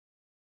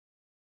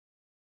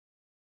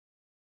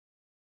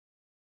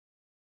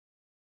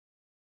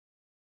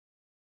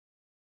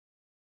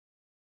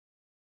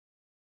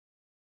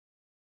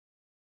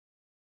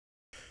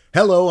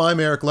Hello, I'm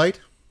Eric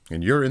Light,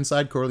 and you're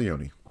inside Chor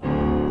Leoni.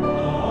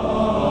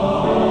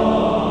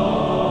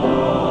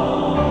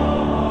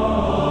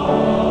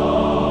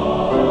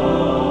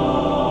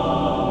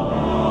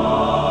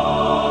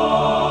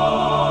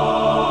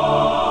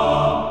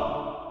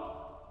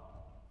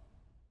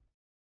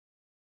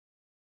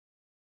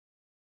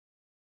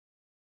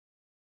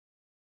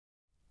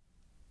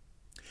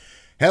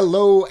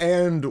 Hello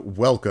and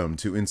welcome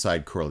to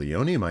Inside Chor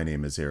Leoni. My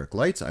name is Eric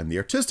Light. I'm the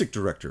artistic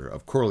director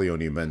of Chor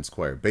Leoni Men's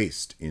Choir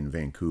based in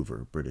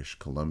Vancouver, British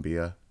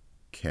Columbia,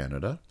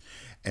 Canada.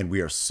 And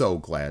we are so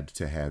glad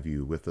to have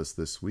you with us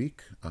this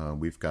week.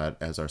 We've got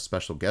as our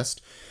special guest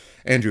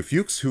Andrew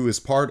Fuchs, who is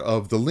part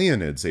of the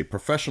Leonids, a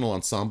professional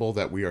ensemble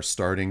that we are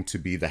starting to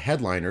be the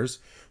headliners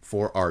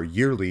for our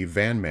yearly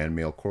Van Man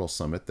Male Choral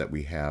Summit that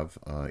we have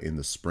in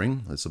the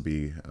spring. This will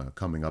be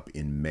coming up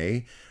in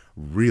May.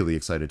 Really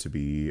excited to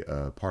be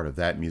part of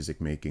that music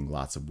making.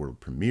 Lots of world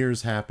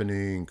premieres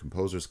happening,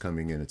 composers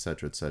coming in,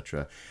 etc.,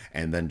 etc.,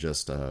 and then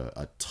just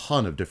a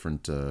ton of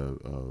different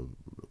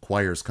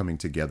choirs coming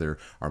together.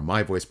 Our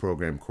My Voice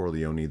program, Chor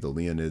Leoni, the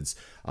Leonids,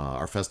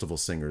 our festival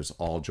singers,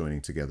 all joining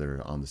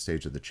together on the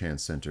stage of the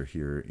Chance Center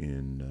here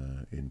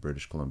in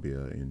British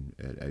Columbia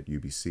at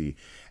UBC,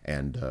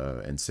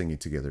 and singing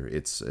together.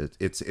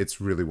 It's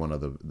really one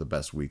of the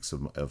best weeks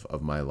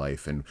of my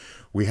life, and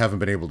we haven't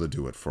been able to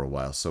do it for a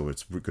while, so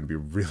it's going to be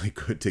really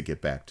good to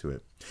get back to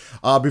it.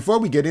 Before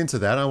we get into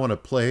that, I want to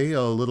play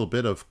a little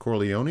bit of Chor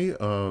Leoni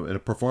in a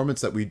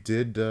performance that we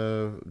did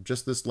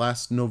just this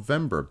last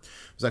November.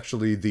 It was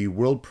actually the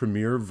world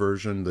premiere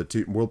version,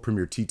 the world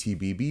premiere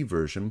TTBB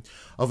version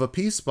of a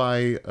piece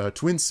by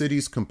Twin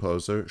Cities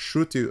composer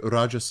Shruti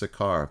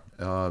Rajasekar.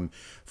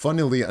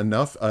 Funnily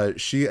enough,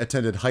 she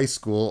attended high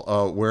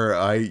school where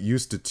I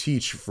used to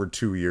teach for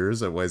 2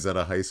 years at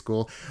Wayzata High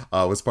School.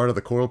 Was part of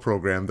the choral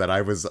program that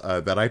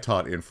I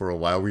taught in for a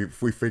while. We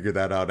figured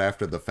that out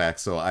after the fact,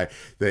 so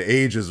the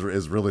age is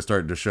really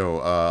starting to show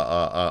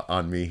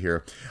on me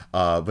here.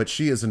 But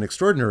she is an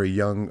extraordinary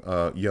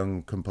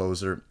young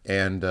composer,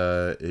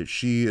 and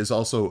she is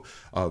also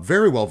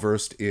very well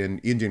versed in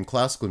Indian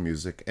classical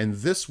music. And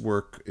this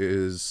work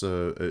is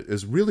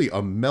really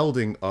a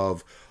melding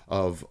of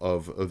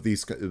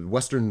these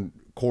Western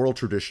choral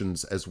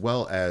traditions as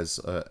well as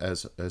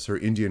her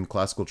Indian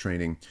classical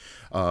training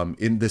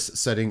in this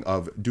setting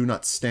of "Do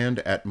Not Stand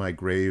at My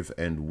Grave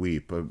and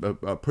Weep,"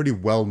 a pretty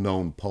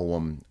well-known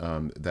poem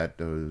that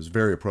is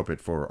very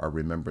appropriate for our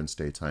Remembrance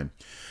Day time.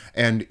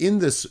 And in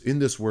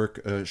this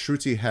work,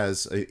 Shruti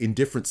has in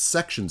different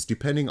sections,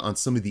 depending on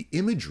some of the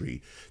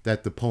imagery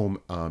that the poem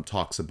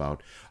talks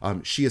about,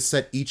 she has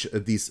set each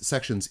of these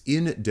sections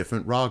in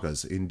different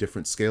ragas, in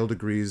different scale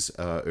degrees,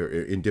 or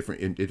in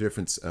different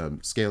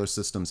scalar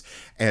systems.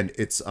 And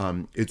it's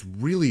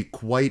really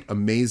quite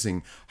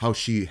amazing how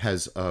she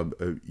has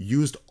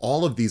used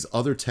all of these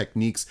other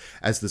techniques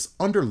as this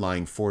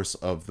underlying force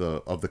of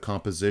the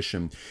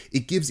composition.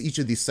 It gives each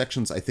of these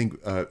sections, I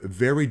think,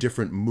 very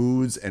different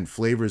moods and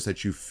flavors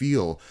that you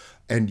feel,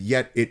 and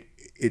yet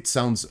it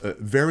sounds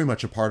very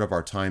much a part of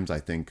our times,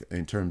 I think,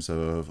 in terms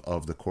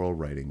of the choral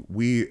writing.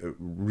 We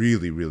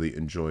really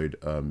enjoyed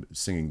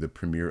singing the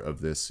premiere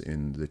of this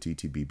in the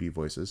TTBB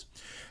voices.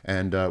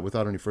 And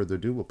without any further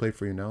ado, we'll play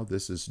for you now.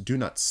 This is "Do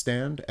Not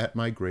Stand at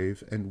My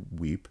Grave and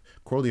Weep,"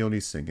 Chor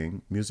Leoni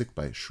singing, music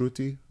by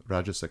Shruti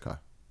Rajasekar.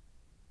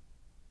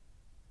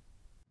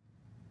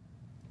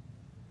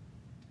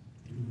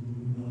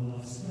 Weep.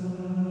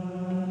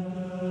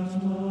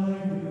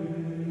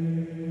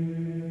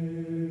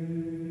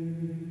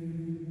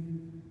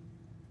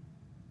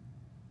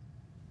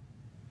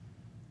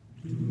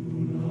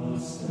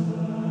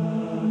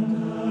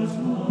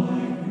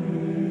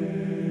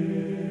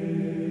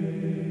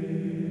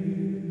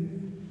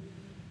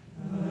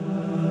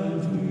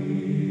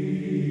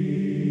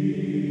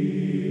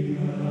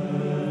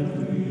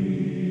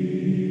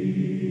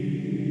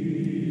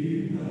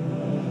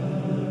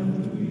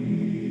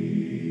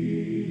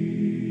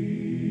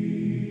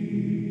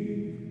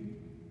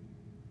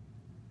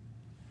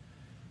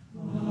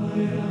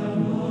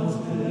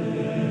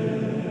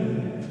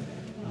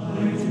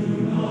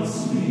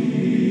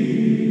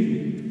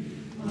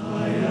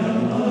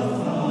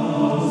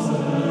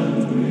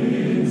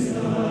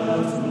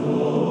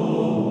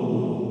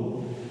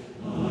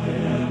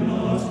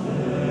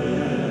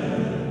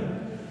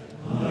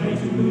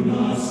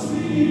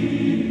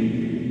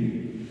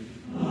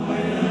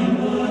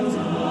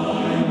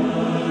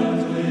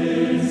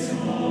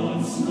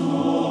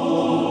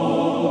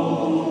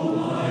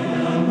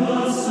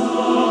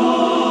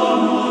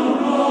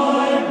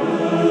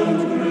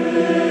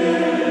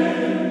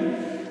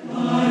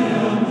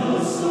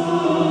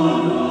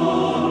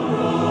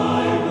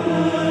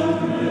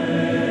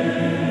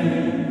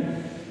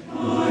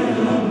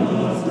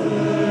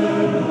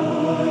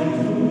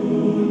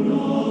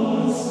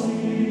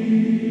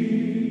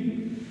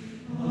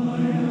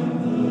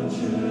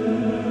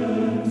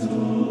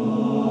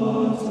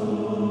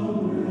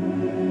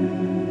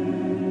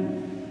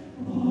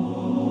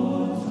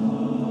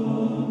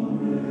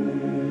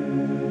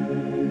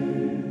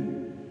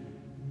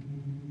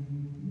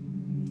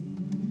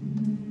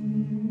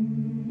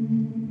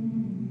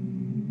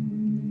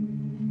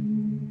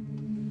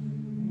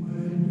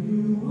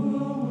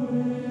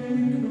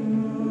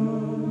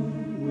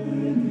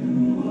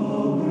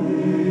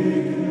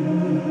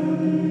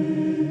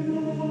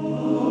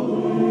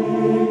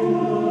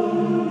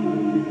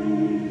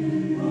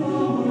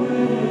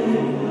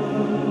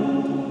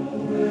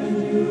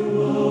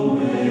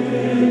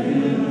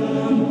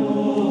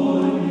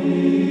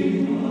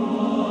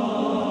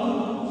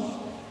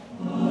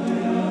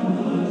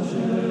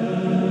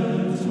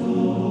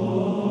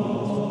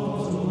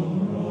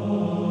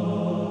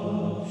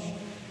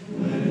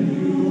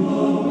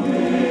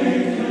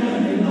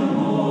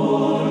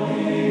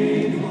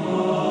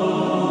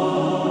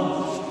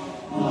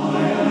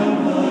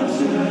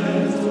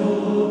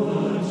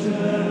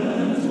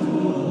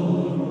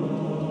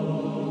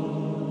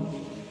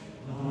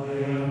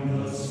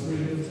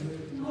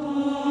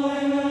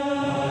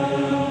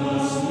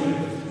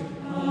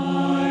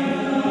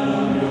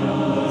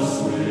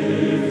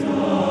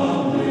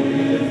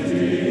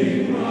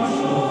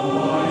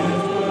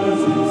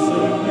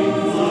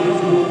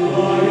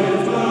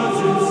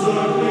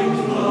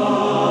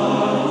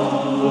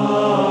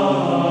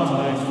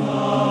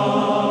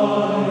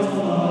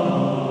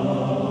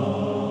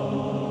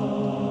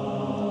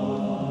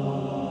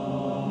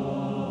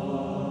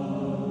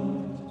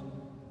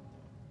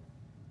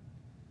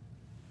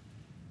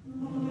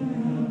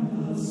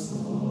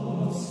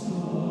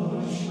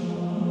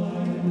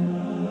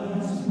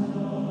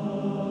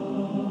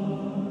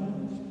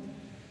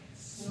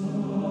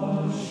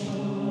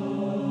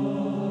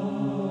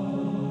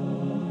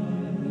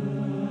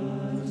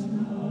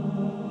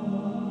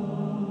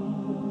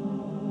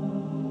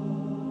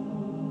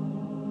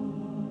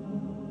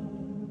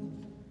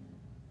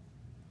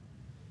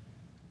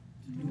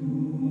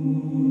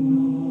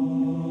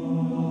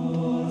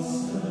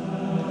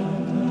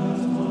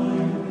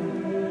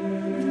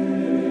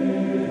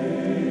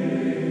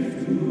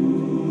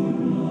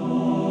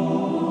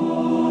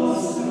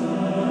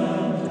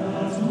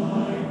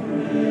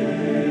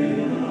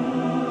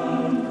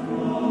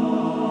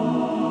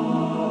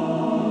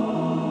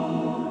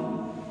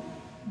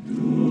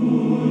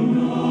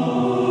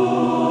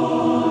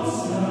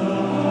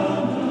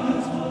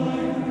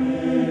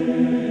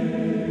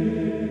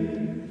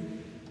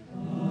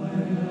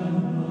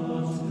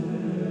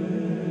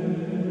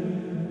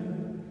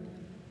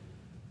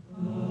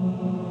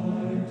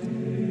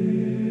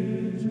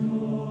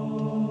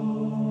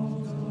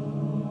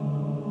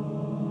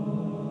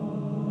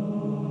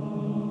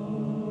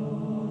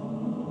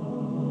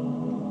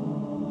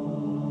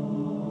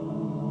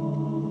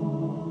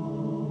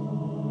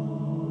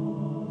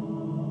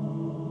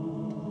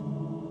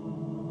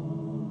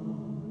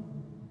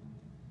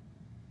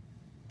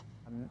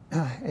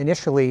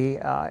 Initially,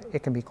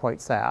 it can be quite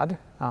sad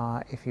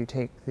if you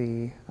take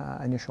the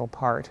initial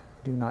part,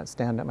 "Do not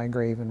stand at my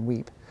grave and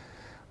weep."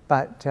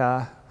 But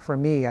for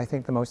me, I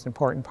think the most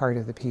important part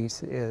of the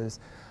piece is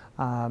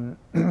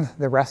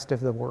the rest of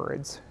the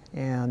words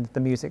and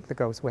the music that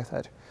goes with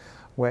it,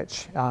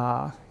 which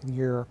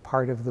you're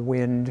part of the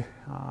wind,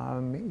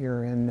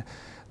 you're in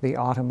the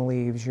autumn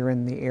leaves, you're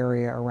in the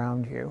area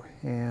around you.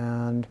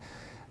 And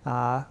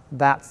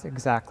that's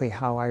exactly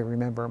how I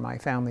remember my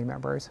family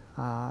members.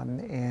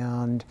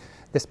 And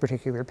this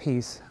particular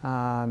piece,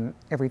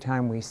 every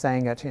time we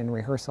sang it in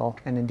rehearsal,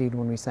 and indeed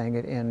when we sang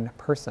it in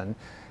person,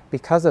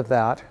 because of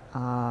that,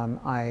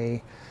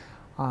 I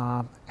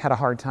had a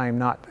hard time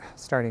not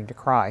starting to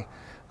cry.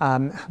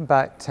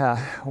 But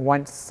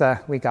once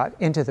we got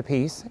into the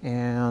piece,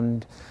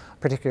 and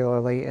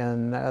particularly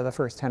in the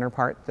first tenor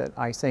part that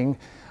I sing,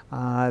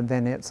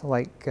 then it's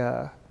like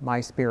my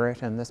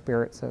spirit and the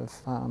spirits of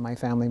my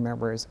family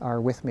members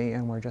are with me,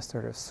 and we're just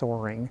sort of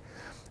soaring.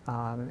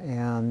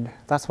 And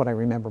that's what I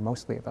remember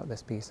mostly about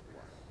this piece.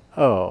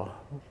 Oh,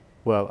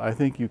 well, I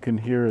think you can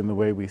hear in the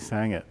way we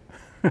sang it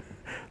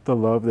the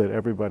love that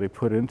everybody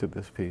put into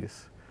this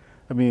piece.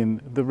 I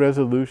mean, the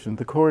resolution,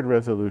 the chord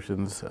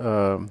resolutions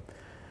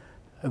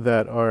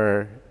that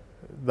are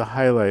the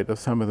highlight of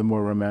some of the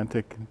more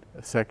romantic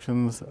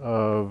sections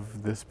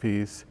of this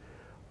piece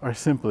are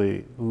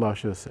simply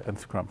luscious and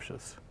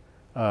scrumptious.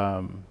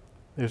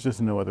 There's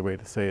just no other way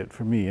to say it,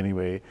 for me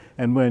anyway.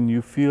 And when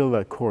you feel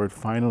that chord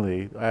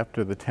finally,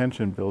 after the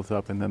tension builds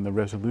up and then the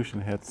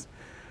resolution hits,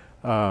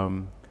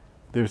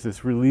 there's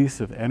this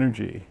release of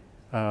energy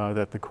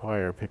that the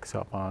choir picks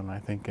up on, I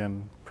think,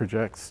 and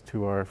projects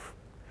to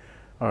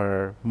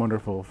our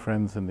wonderful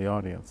friends in the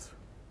audience.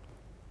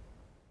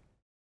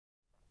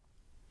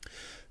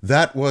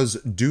 That was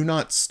 "Do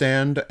Not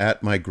Stand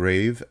at My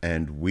Grave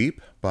and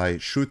Weep" by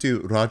Shruti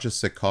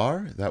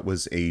Rajasekar. That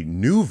was a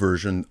new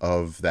version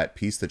of that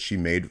piece that she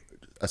made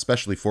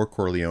especially for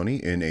Chor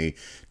Leoni in a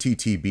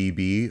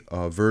TTBB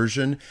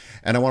version.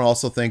 And I want to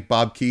also thank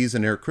Bob Keys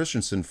and Eric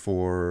Christensen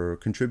for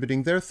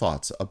contributing their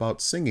thoughts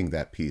about singing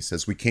that piece.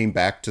 As we came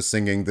back to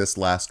singing this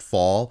last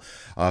fall,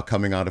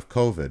 coming out of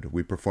COVID,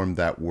 we performed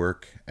that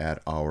work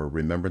at our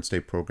Remembrance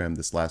Day program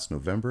this last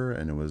November,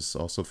 and it was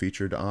also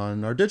featured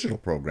on our digital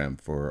program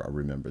for our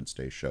Remembrance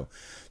Day show.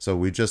 So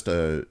we just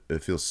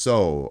feel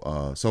so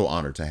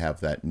honored to have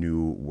that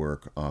new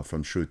work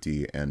from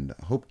Shruti, and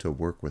hope to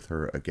work with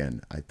her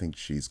again. I think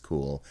she's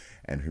cool,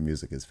 and her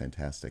music is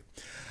fantastic.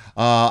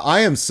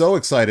 I am so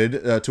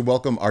excited to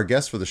welcome our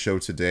guest for the show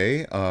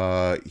today.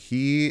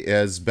 He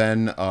has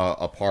been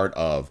a part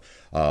of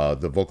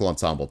the vocal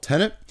ensemble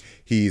Tenet.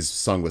 He's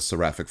sung with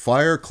Seraphic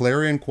Fire,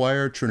 Clarion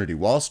Choir, Trinity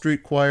Wall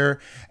Street Choir,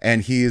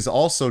 and he is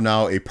also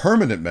now a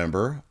permanent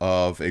member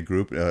of a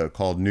group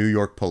called New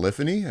York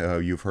Polyphony.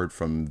 You've heard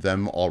from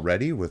them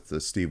already with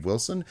Steve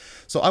Wilson.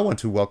 So I want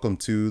to welcome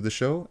to the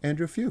show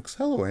Andrew Fuchs.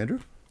 Hello,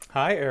 Andrew.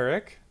 Hi,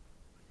 Eric.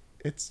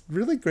 It's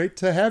really great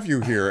to have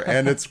you here,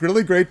 and it's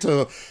really great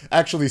to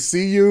actually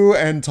see you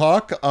and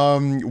talk.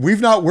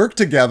 We've not worked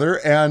together,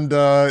 and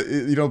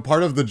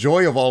part of the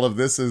joy of all of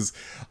this is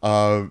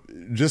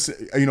just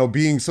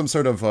being some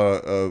sort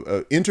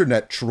of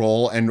internet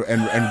troll and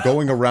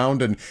going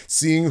around and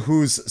seeing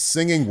who's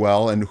singing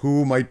well and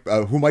who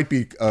might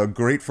be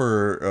great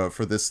for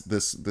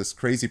this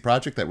crazy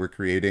project that we're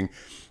creating.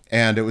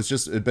 And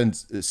it's been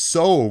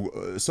so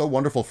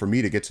wonderful for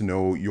me to get to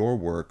know your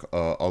work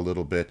a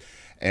little bit.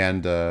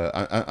 And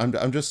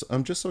I'm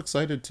just so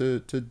excited to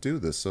do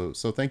this. So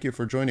thank you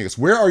for joining us.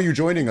 Where are you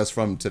joining us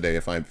from today,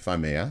 if I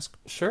may ask?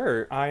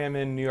 Sure. I am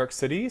in New York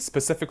City,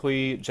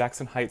 specifically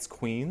Jackson Heights,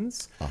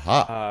 Queens.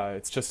 Aha.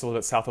 It's just a little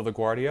bit south of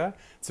LaGuardia.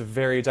 It's a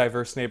very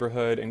diverse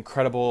neighborhood,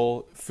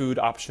 incredible food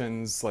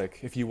options. Like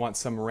if you want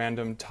some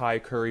random Thai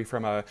curry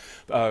from a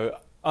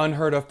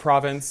unheard of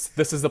province,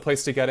 this is the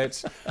place to get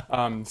it.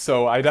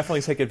 So I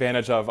definitely take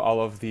advantage of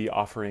all of the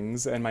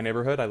offerings in my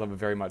neighborhood. I love it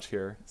very much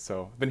here.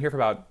 So I've been here for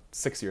about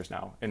 6 years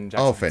now in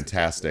Jackson. Oh,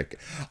 fantastic.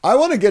 I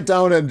want to get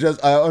down and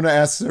I want to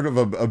ask sort of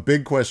a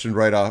big question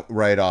right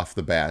off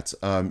the bat.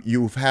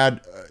 You've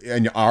had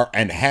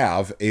and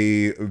have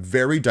a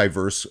very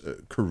diverse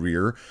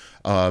career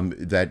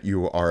that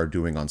you are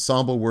doing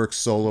ensemble work,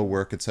 solo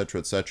work, etc.,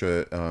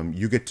 etc.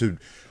 You get to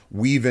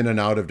weave in and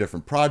out of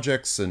different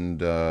projects, and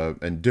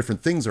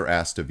different things are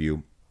asked of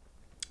you.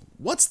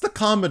 What's the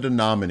common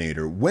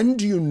denominator? When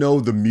do you know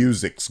the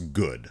music's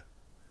good?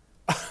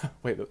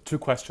 Wait, 2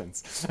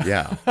 questions.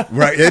 Yeah,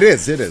 right. It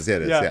is.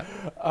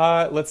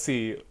 Yeah. Let's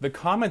see. The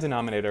common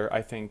denominator,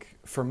 I think,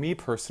 for me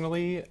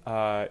personally,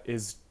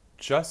 is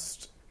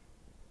just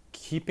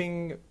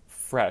keeping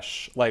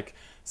fresh. Like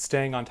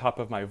staying on top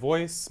of my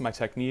voice, my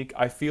technique.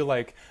 I feel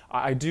like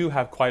I do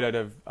have quite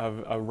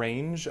a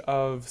range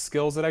of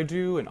skills that I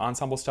do, and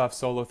ensemble stuff,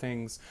 solo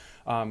things,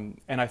 and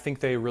I think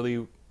they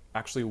really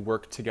actually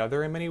work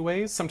together in many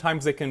ways.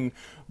 Sometimes they can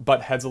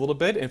butt heads a little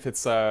bit if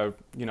it's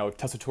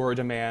tessitura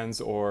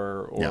demands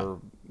or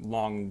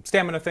long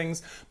stamina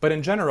things. But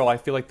in general, I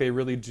feel like they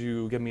really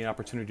do give me an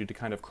opportunity to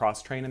kind of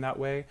cross-train in that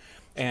way.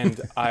 And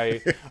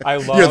I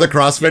love... You're the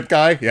CrossFit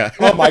guy? Yeah.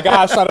 Oh my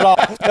gosh, not at all.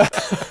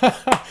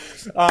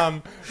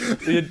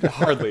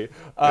 Hardly.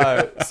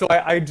 So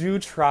I do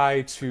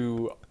try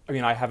to... I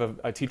mean, I have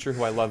a teacher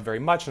who I love very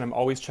much, and I'm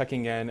always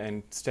checking in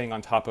and staying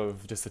on top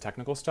of just the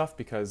technical stuff,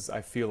 because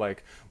I feel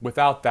like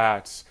without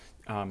that,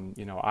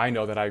 you know, I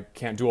know that I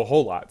can't do a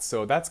whole lot.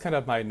 So that's kind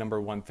of my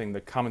number one thing.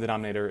 The common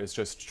denominator is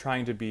just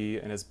trying to be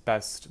in as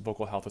best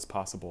vocal health as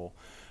possible.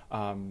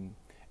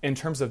 In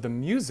terms of the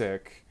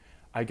music,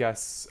 I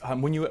guess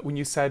when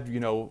you said, you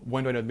know,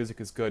 when do I know the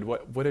music is good?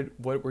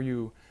 What were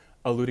you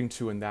alluding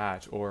to in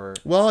that? Or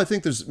well, I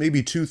think there's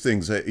maybe two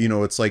things. You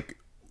know, it's like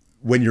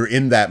when you're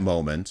in that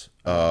moment,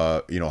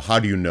 you know, how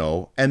do you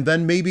know? And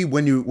then maybe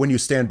when you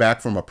stand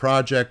back from a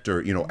project,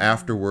 or you know,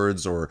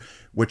 afterwards, or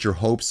what your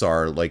hopes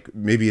are, like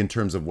maybe in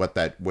terms of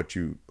what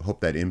you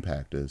hope that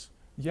impact is.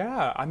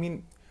 Yeah, I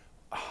mean,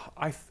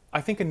 I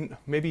think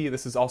maybe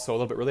this is also a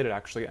little bit related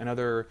actually.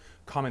 Another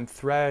common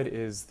thread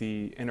is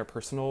the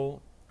interpersonal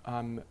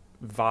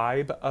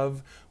vibe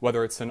of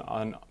whether it's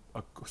a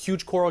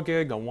huge choral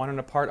gig, a one and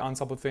a part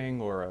ensemble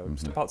thing, or a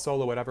step out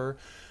solo, whatever.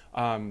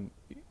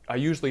 I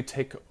usually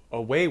take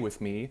away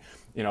with me,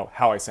 you know,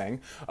 how I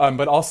sang,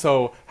 but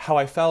also how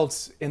I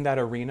felt in that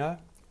arena.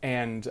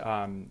 And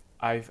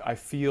I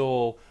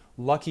feel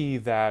lucky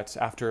that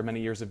after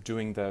many years of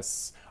doing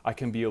this, I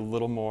can be a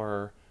little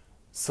more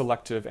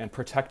selective and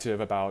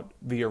protective about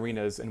the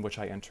arenas in which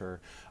I enter,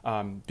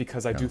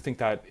 because I do think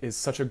that is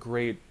such a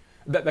great,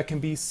 that can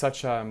be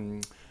such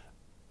an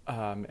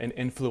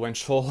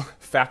influential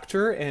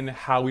factor in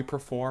how we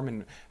perform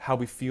and how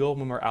we feel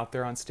when we're out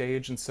there on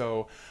stage. And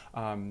so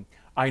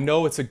I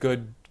know it's a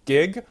good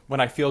gig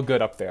when I feel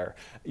good up there,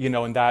 you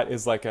know, and that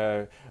is like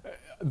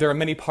there are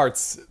many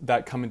parts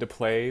that come into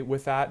play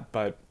with that,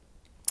 but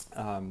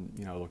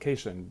you know,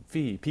 location,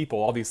 fee, people,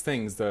 all these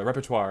things, the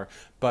repertoire.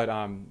 But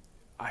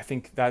I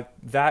think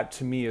that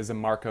to me is a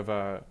mark of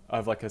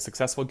like a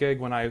successful gig,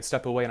 when I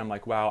step away and I'm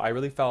like, wow, I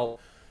really felt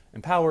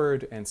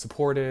empowered and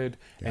supported,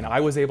 and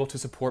I was able to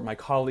support my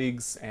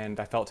colleagues, and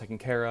I felt taken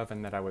care of,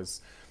 and that I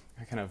was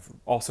kind of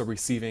also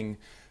receiving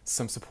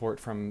some support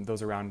from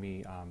those around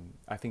me.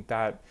 I think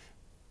that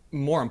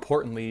more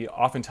importantly,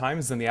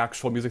 oftentimes, than the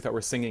actual music that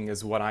we're singing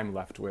is what I'm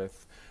left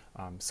with.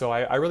 So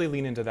I really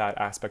lean into that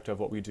aspect of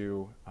what we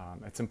do.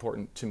 It's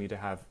important to me to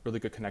have really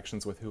good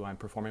connections with who I'm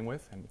performing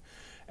with,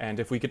 and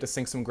if we get to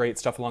sing some great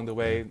stuff along the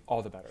way,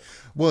 all the better.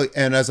 Well,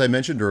 and as I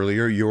mentioned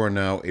earlier, you are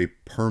now a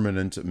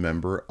permanent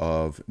member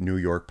of New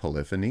York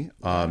Polyphony.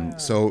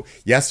 So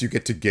yes, you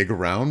get to gig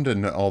around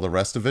and all the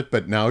rest of it,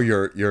 but now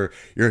you're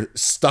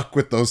stuck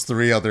with those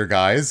three other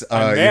guys.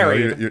 I'm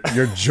married. You know,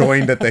 you're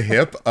joined at the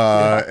hip,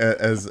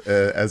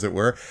 as it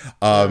were.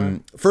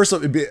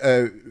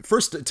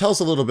 First, tell us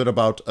a little bit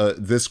about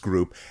this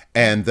group,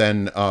 and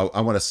then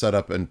I want to set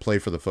up and play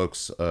for the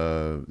folks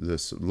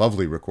this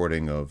lovely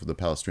recording of the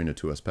Palestrina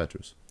Tuas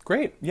Petrus.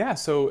 Great, yeah.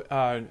 So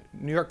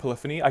New York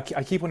Polyphony. I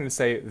keep wanting to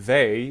say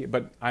they,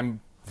 but I'm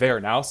there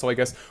now, so I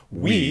guess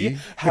we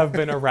have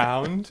been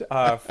around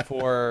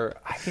for,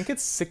 I think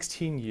it's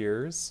 16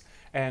 years,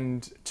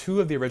 and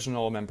two of the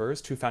original members,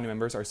 two founding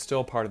members, are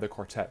still part of the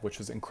quartet, which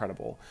is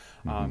incredible.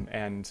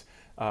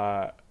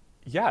 Yeah,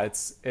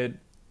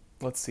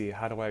 let's see,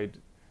 how do I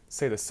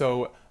say this?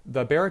 So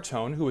the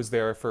baritone, who was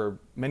there for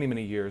many,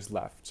 many years,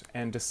 left,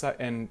 and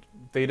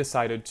they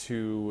decided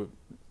to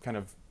kind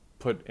of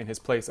put in his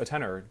place a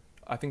tenor.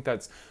 I think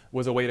that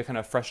was a way to kind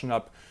of freshen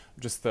up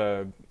just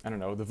the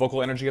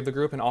vocal energy of the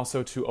group, and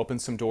also to open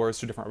some doors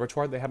to different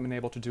repertoire they haven't been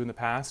able to do in the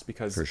past,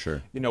 because for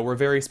sure, you know, we're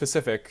very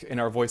specific in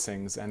our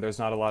voicings, and there's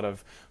not a lot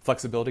of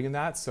flexibility in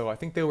that. So I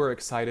think they were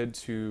excited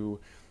to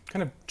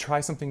kind of try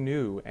something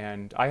new,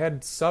 and I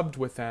had subbed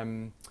with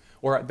them,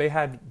 or they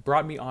had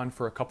brought me on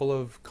for a couple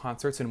of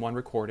concerts and one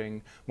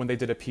recording when they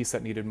did a piece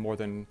that needed more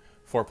than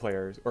four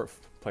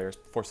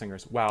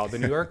singers. Wow, the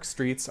New York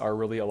streets are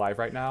really alive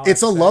right now.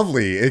 It's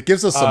it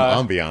gives us some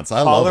ambiance.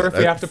 I love it. If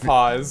we have to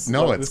pause.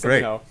 No, it's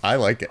great. I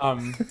like it.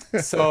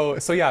 So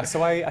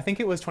I think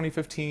it was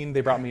 2015,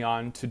 they brought me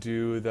on to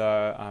do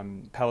the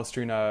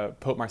Palestrina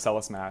Pope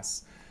Marcellus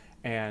Mass.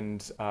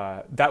 And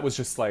that was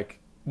just like,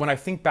 when I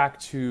think back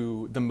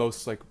to the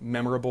most like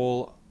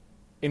memorable,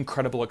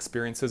 incredible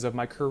experiences of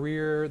my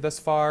career thus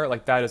far,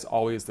 like that is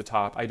always the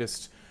top.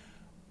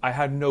 I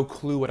had no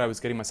clue what I was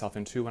getting myself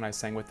into when I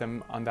sang with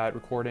them on that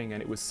recording,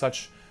 and it was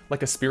such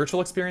like a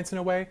spiritual experience in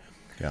a way.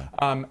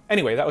 Yeah.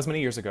 Anyway, that was many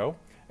years ago,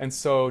 and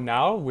so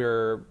now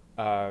we're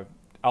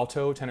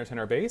alto,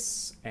 tenor,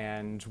 bass,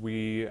 and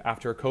we,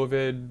 after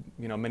COVID,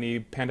 you know, many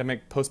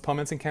pandemic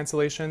postponements and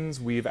cancellations,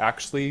 we've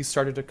actually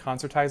started to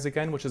concertize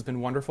again, which has been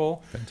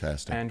wonderful.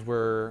 Fantastic. And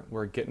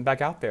we're getting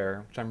back out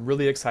there, which I'm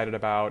really excited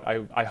about.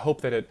 I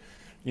hope that it,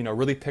 you know,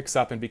 really picks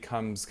up and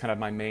becomes kind of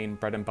my main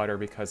bread and butter,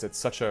 because it's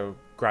such a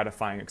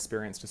gratifying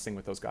experience to sing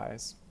with those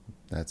guys.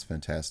 That's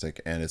fantastic,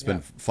 and it's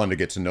been fun to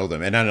get to know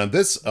them. And on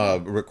this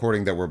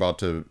recording that we're about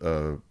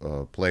to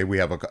play, we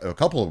have a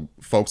couple of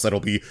folks that'll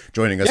be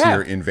joining us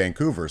here in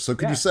Vancouver. So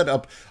could you set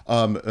up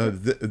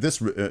this,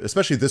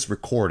 especially this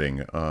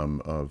recording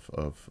of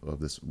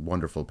this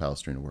wonderful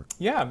Palestrina work?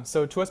 Yeah,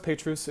 so Tuus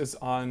Petrus is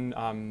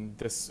on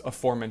this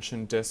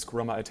aforementioned disc,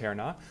 Roma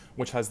Eterna,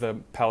 which has the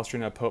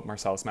Palestrina Pope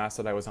Marcellus Mass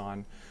that I was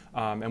on.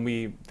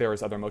 And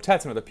there's other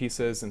motets and other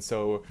pieces, and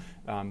so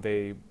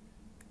they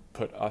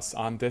put us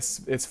on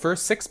this. It's for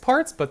 6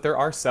 parts, but there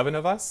are 7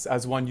 of us,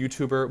 as one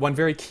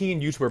very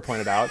keen YouTuber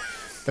pointed out.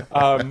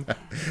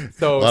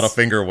 So a lot of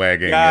finger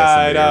wagging.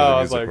 Yeah, in the I know. early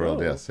I was music like,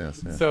 world. oh.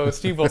 Yes. So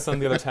Steve Wilson,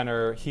 the other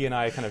tenor, he and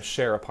I kind of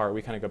share a part.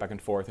 We kind of go back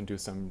and forth and do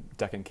some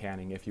deccan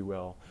canning, if you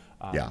will.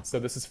 So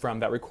this is from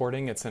that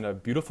recording. It's in a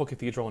beautiful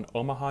cathedral in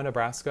Omaha,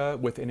 Nebraska,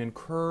 with an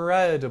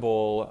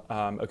incredible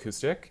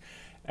acoustic.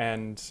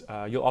 And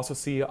you'll also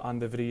see on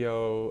the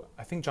video,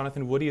 I think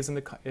Jonathan Woody is in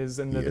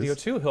the video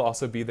too. He'll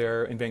also be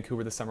there in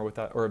Vancouver this summer with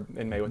us, or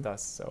in May with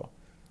us. So,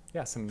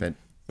 yeah, some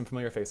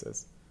familiar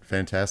faces.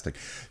 Fantastic.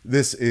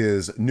 This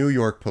is New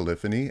York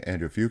Polyphony,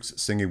 Andrew Fuchs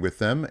singing with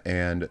them,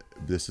 and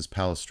this is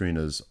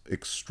Palestrina's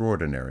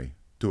extraordinary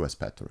Tuus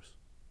Petrus.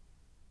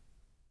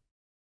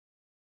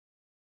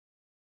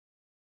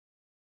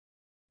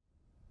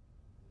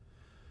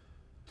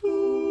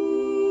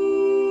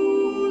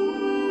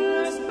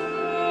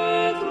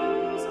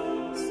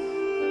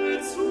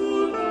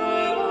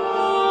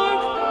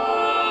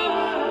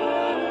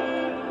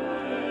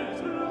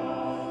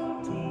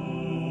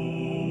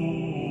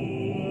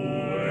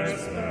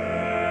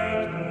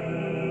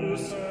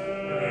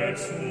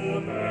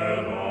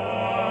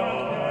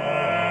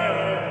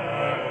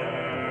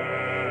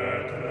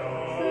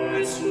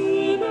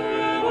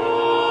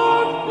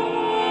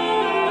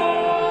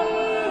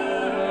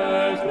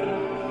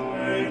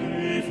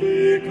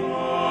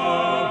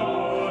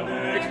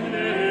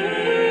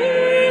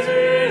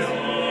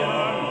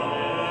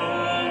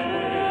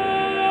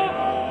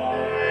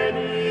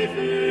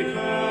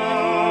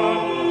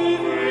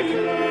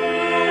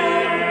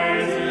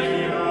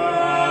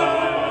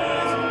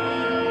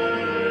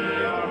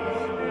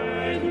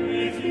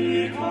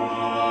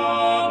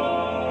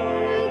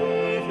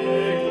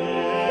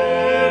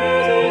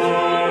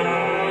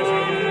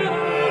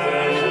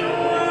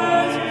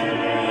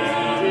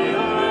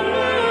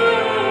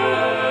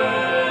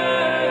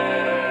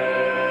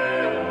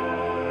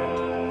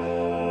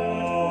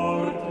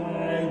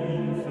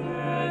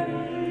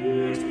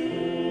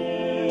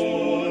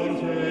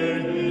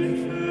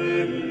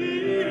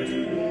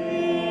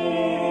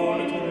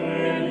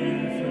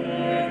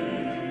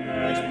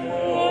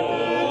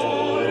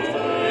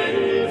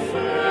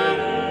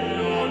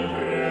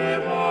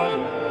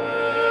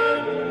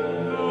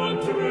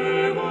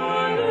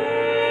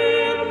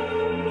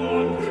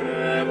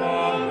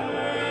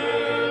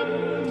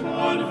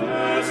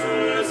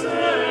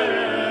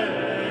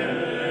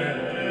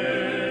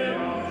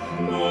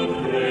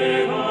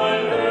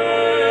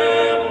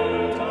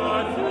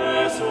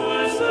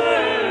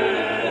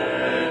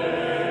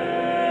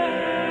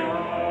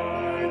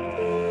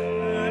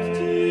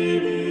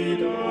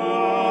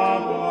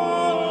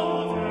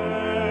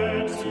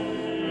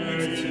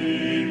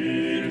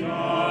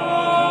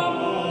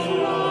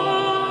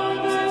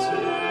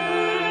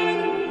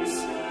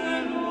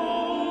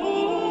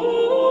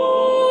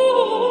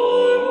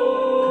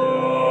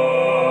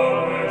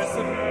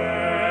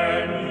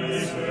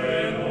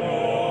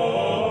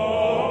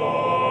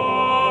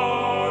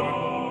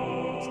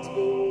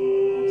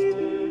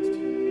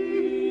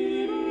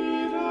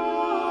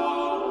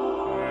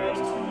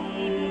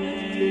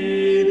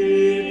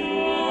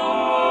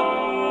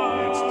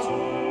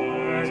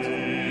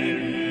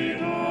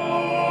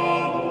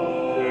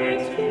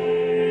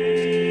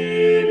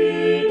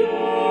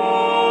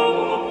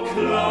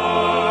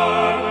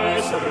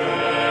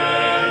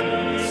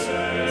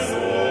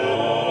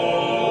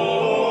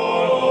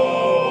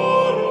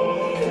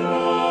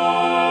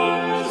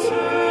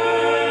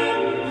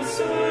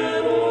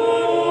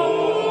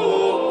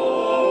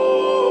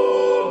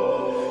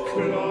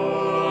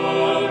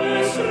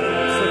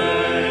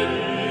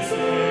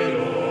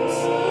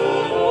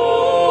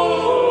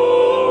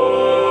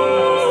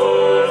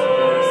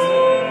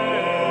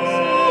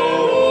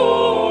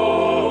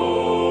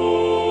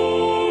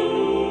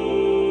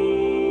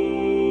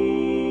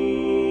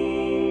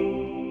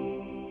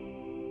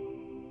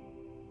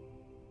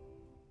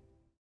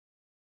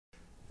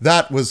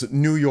 That was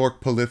New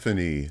York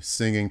Polyphony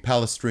singing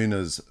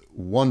Palestrina's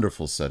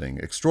wonderful setting,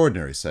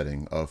 extraordinary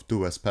setting of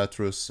Tuus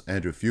Petrus,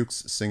 Andrew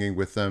Fuchs singing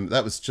with them.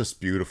 That was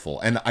just beautiful.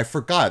 And I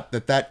forgot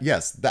that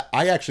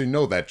I actually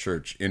know that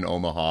church in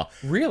Omaha.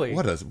 Really?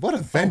 What a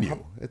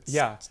venue.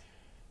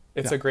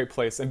 It's a great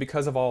place. And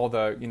because of all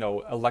the,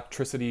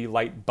 electricity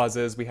light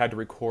buzzes, we had to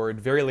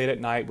record very late at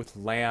night with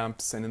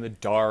lamps and in the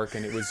dark.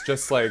 And it was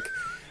just like,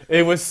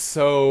 it was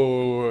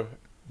so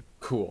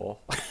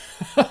cool.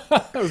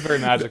 That was very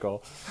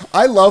magical.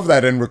 I love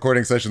that in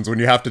recording sessions when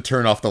you have to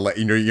turn off the light.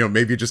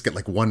 Maybe you just get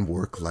like one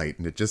work light,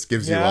 and it just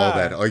gives you all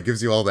that. It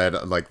gives you all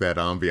that like that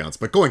ambiance.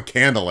 But going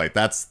candlelight,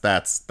 that's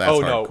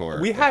hardcore.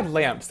 No, we had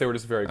lamps. They were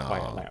just very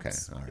quiet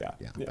lamps. Okay, all right.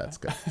 Yeah, That's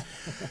good.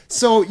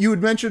 So you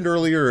had mentioned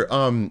earlier.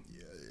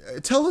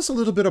 Tell us a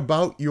little bit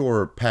about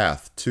your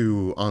path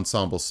to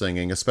ensemble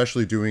singing,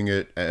 especially doing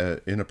it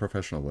in a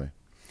professional way.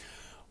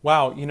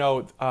 Wow,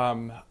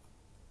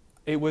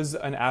 it was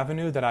an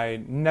avenue that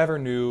I never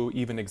knew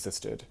even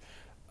existed.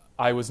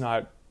 I was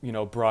not,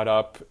 brought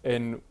up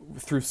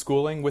through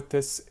schooling with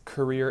this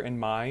career in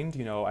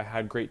mind. I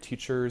had great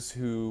teachers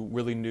who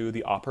really knew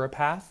the opera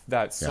path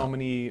that so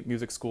many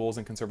music schools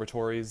and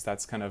conservatories,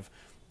 that's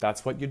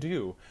what you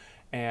do.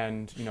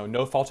 And,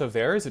 no fault of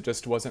theirs, it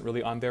just wasn't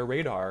really on their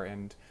radar.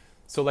 And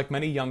so like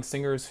many young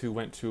singers who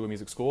went to a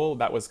music school,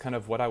 that was kind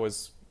of what I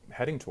was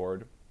heading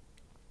toward.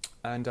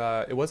 And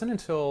it wasn't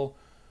until,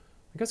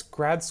 I guess,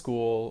 grad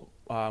school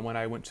when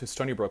I went to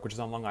Stony Brook, which is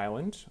on Long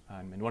Island.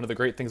 And one of the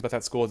great things about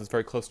that school is it's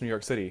very close to New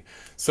York City.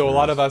 So a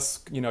lot of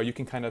us, you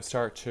can kind of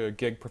start to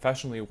gig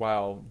professionally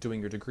while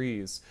doing your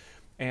degrees.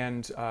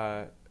 And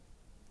I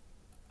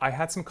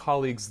had some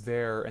colleagues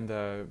there in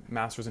the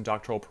master's and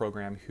doctoral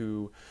program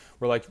who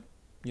were like,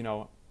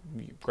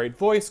 great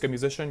voice, good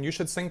musician, you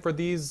should sing for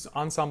these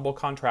ensemble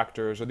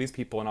contractors or these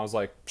people. And I was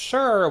like,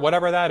 sure,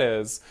 whatever that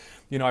is.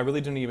 I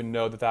really didn't even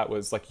know that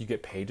was like, you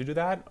get paid to do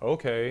that?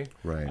 Okay.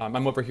 Right.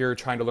 I'm over here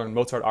trying to learn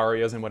Mozart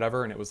arias and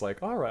whatever. And it was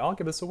like, all right, I'll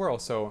give this a whirl.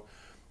 So,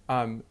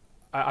 I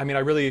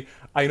know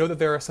that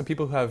there are some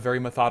people who have very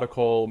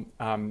methodical,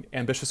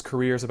 ambitious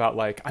careers about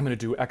like, I'm going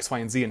to do X, Y,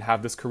 and Z and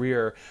have this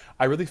career.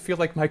 I really feel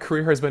like my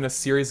career has been a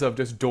series of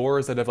just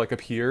doors that have like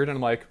appeared. And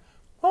I'm like,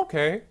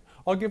 okay,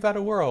 I'll give that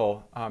a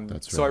whirl.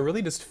 So I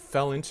really just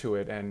fell into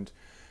it, and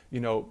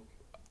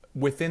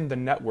within the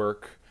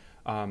network,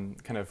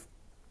 kind of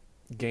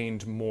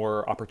gained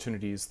more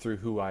opportunities through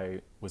who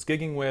I was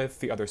gigging with,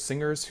 the other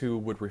singers who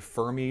would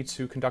refer me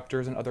to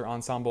conductors and other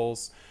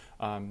ensembles.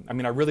 I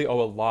really owe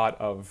a lot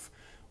of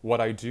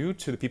what I do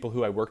to the people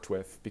who I worked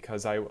with,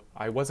 because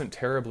I wasn't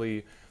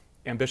terribly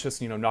ambitious,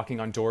 knocking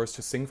on doors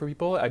to sing for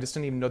people. I just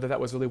didn't even know that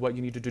was really what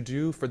you needed to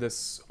do for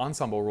this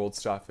ensemble world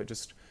stuff.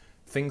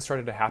 Things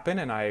started to happen,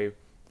 and I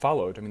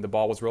followed. The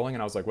ball was rolling,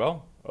 and I was like,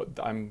 well,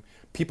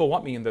 people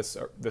want me in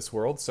this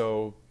world,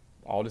 so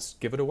I'll just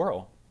give it a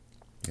whirl.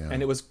 Yeah.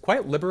 And it was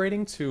quite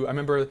liberating I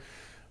remember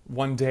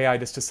one day I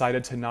just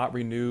decided to not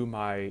renew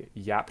my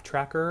Yap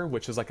Tracker,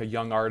 which is like a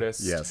young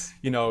artist,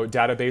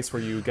 database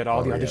where you get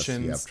all the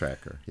auditions. Yap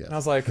Tracker, yes. And I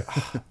was like,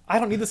 I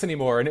don't need this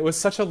anymore. And it was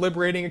such a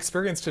liberating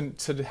experience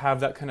to have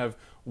that kind of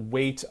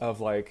weight of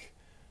like,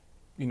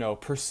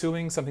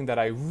 pursuing something that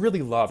I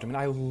really loved.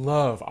 I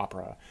love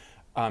opera.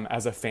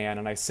 As a fan,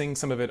 and I sing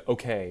some of it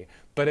okay,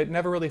 but it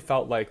never really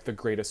felt like the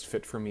greatest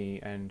fit for me,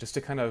 and just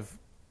to kind of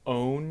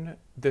own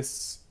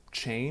this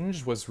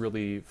change was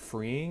really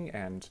freeing.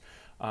 And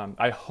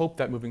I hope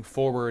that moving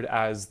forward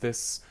as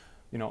this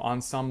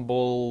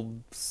ensemble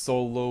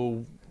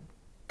solo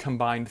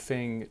combined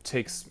thing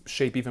takes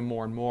shape even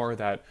more and more,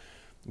 that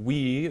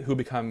we who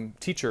become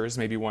teachers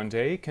maybe one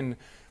day can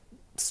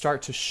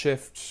start to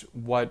shift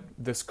what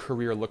this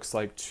career looks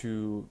like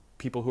to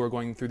people who are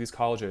going through these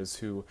colleges,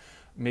 who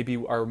maybe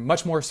are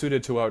much more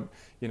suited to what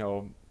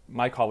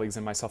my colleagues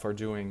and myself are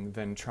doing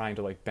than trying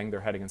to like bang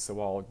their head against the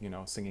wall,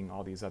 singing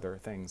all these other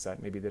things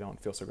that maybe they don't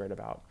feel so great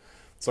about.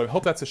 So I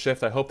hope that's a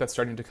shift. I hope that's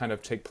starting to kind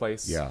of take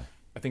place. Yeah.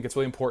 I think it's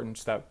really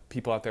important that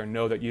people out there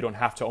know that you don't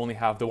have to only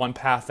have the one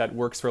path that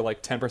works for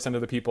like 10%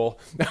 of the people.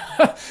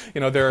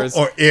 There's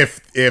or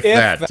if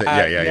that.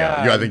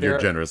 Yeah. I think you're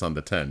generous on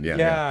the 10.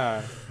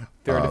 Yeah.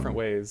 There are different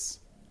ways.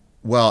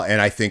 Well, and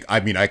I think,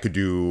 I could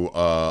do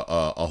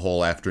a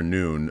whole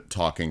afternoon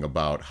talking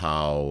about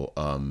how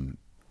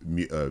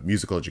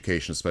musical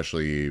education,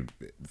 especially,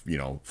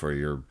 for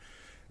your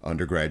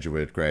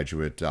undergraduate,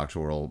 graduate,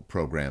 doctoral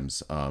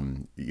programs,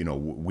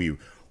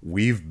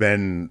 we've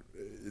been,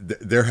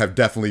 there have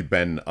definitely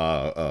been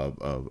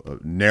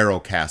narrow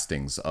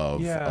castings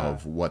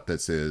of what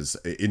this is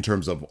in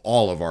terms of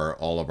all of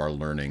our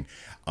learning.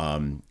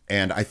 And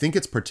I think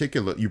it's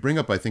particular, you bring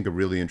up, I think, a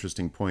really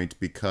interesting point,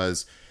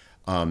 because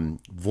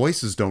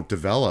voices don't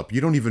develop.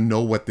 You don't even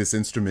know what this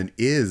instrument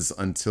is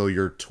until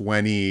you're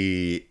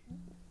 26.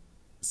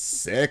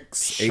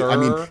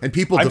 Sure. And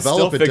people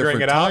develop at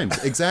different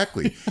times.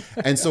 Exactly.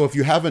 And so if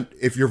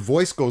your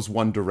voice goes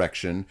one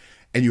direction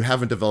and you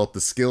haven't developed the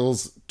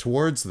skills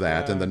towards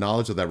that and the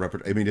knowledge of that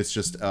repertoire, it's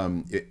just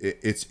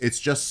it's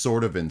just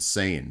sort of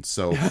insane.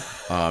 So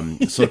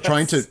yes.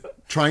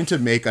 trying to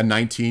make a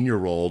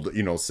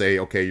 19-year-old, say,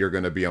 okay, you're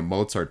going to be a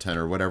Mozart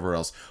tenor, whatever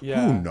else.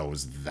 Yeah. Who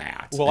knows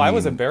that? Well, I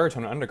was a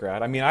baritone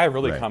undergrad. I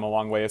really come a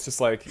long way. It's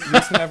just like, you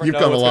just never know what's going to happen. You've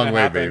come a long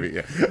way,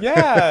 baby.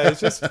 Yeah.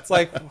 It's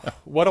like,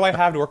 what do I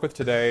have to work with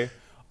today?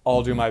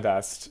 I'll do my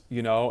best,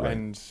 Right.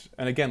 And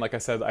again, like I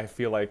said, I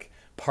feel like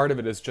part of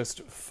it is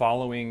just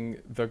following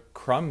the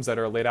crumbs that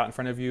are laid out in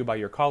front of you by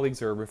your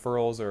colleagues or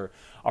referrals or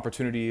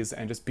opportunities,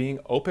 and just being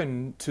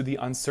open to the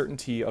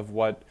uncertainty of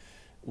what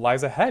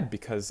lies ahead,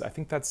 because I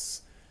think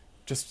that's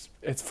just,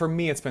 it's, for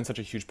me, it's been such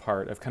a huge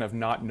part of kind of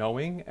not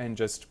knowing and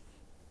just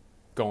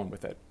going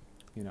with it.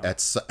 You know?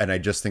 And I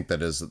just think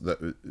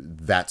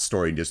that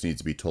story just needs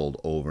to be told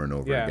over and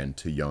over again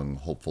to young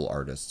hopeful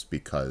artists,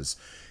 because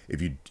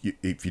if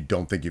you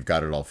don't think you've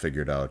got it all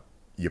figured out,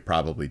 you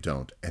probably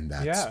don't, and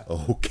that's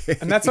okay.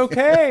 And that's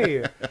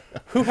okay.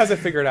 Who has it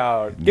figured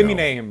out? Give me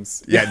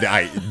names.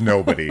 Yeah,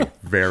 nobody.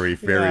 Very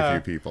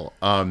few people.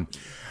 I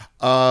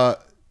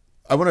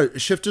want to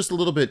shift just a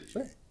little bit.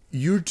 Sure.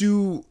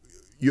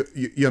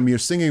 You're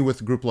singing with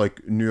a group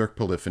like New York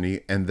Polyphony,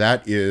 and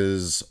that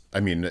is,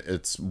 I mean,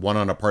 it's one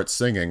on a part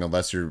singing,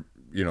 unless you're,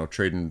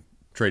 trading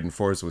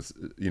fours with,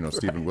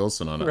 Stephen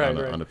Wilson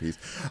on a piece.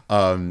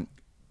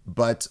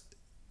 But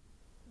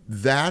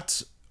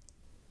that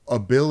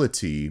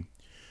ability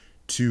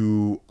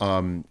to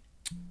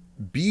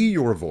be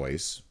your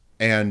voice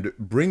and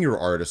bring your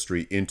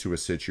artistry into a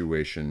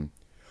situation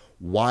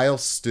while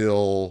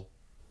still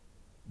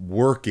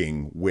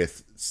working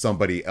with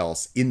somebody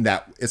else in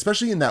that,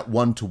 especially in that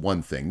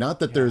one-to-one thing. Not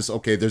that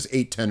there's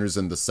 8 tenors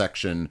in the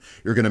section,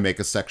 you're going to make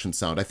a section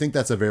sound. I think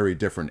that's a very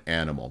different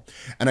animal.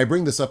 And I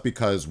bring this up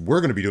because we're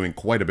going to be doing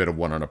quite a bit of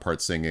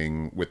one-on-a-part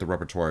singing with the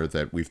repertoire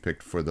that we've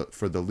picked for the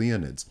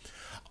Leonids.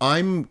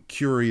 I'm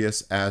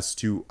curious as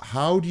to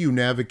how do you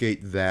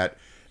navigate that,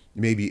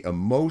 maybe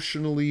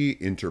emotionally,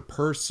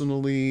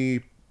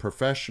 interpersonally,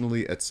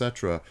 professionally,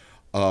 etc.,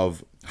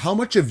 of how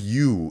much of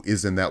you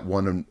is in that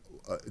one on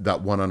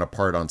a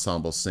part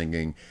ensemble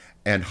singing,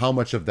 and how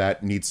much of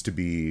that needs to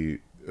be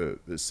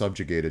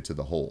subjugated to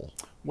the whole?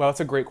 Well, that's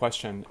a great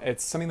question.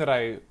 It's something that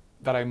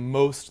I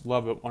most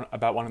love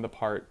about one on the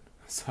part,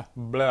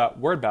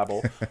 word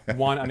babble,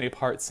 one on a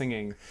part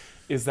singing,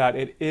 is that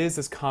it is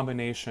this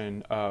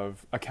combination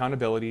of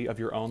accountability of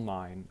your own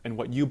line and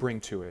what you bring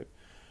to it.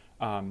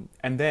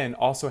 And then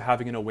also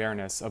having an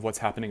awareness of what's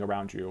happening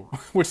around you,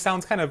 which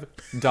sounds kind of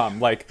dumb,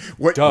 like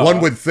duh.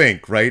 One would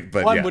think, right?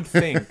 But one would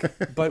think.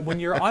 But when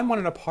you're on one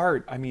and a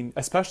part, I mean,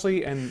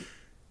 especially in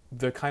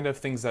the kind of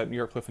things that New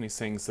York Polyphony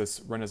sings, this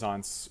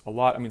Renaissance a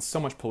lot, I mean, so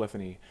much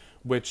polyphony,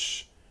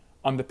 which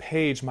on the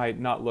page might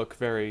not look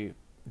very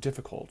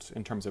difficult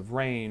in terms of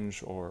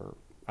range or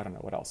I don't know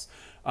what else.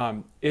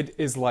 It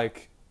is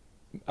like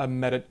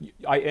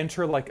I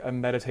enter like a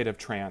meditative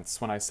trance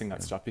when I sing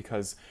that stuff,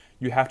 because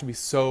you have to be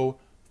so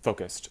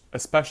focused,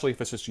 especially if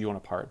it's just you on a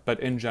part.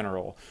 But in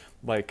general,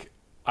 like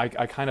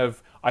I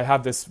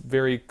have this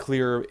very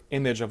clear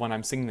image of when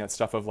I'm singing that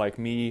stuff of like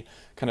me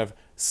kind of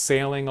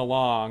sailing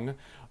along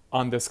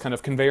on this kind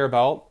of conveyor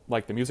belt,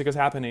 like the music is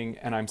happening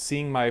and I'm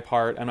seeing my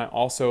part, and I'm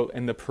also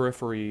in the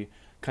periphery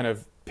kind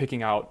of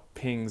picking out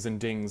pings and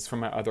dings from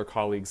my other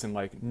colleagues and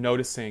like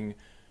noticing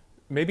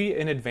maybe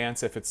in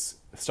advance if it's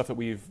stuff that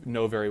we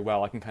know very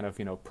well. I can kind of,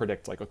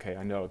 predict like, okay,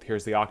 I know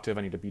here's the octave,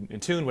 I need to be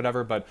in tune,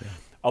 whatever. But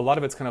a lot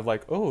of it's kind of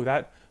like,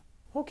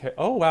 okay,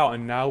 oh wow,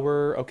 and now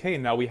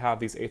now we have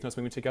these eighth notes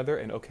moving together,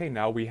 and okay,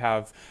 now we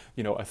have,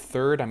 a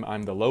third,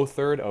 I'm the low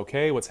third,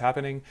 okay, what's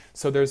happening?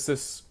 So there's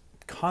this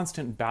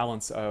constant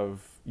balance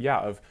of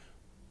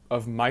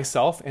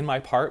myself in my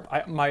part.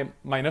 My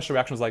initial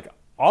reaction was like,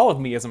 all of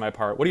me is in my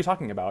part, what are you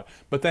talking about?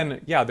 But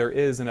then, there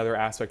is another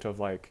aspect of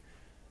like,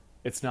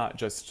 it's not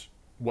just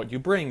what you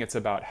bring, it's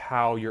about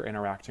how you're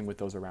interacting with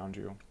those around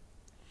you.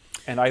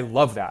 And I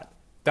love that.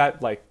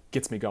 That like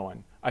gets me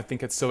going. I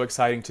think it's so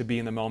exciting to be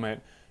in the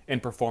moment in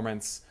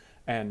performance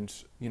and,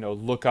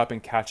 look up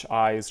and catch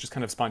eyes just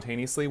kind of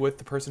spontaneously with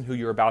the person who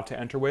you're about to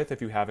enter with,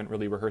 if you haven't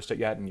really rehearsed it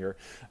yet and your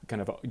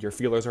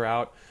feelers are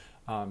out.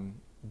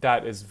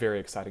 That is very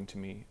exciting to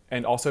me,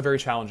 and also very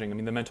challenging. I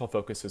mean, the mental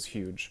focus is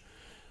huge,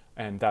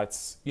 and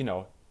that's,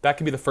 that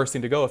can be the first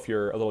thing to go if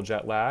you're a little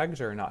jet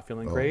lagged or not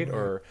feeling great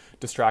or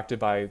distracted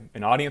by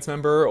an audience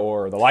member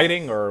or the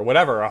lighting or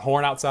whatever, a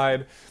horn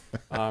outside.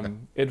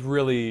 It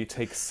really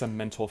takes some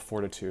mental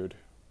fortitude.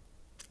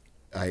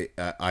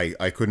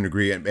 I couldn't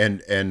agree.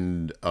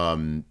 And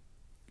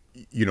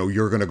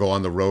you're going to go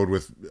on the road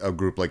with a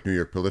group like New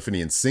York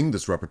Polyphony and sing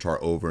this repertoire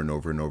over and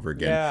over and over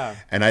again. Yeah.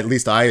 And at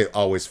least I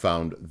always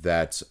found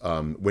that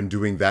when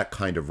doing that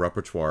kind of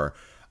repertoire,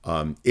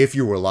 if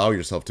you allow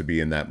yourself to be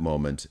in that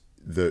moment,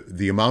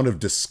 the amount of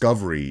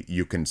discovery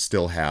you can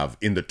still have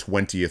in the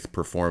 20th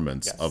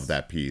performance of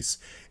that piece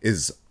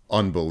is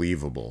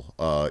unbelievable.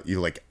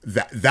 You like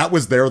that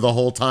was there the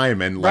whole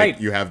time, and like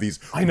you have these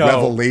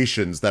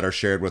revelations that are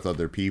shared with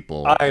other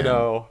people. I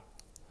know.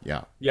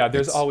 Yeah,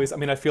 there's always,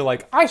 I feel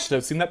like I should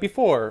have seen that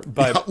before,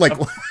 but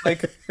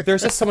like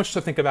there's just so much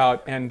to think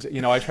about, and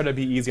I try to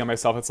be easy on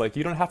myself. It's like,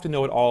 you don't have to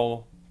know it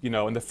all,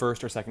 in the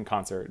first or second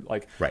concert.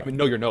 Like,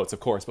 know your notes,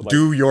 of course, but like,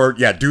 do your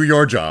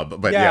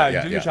job. But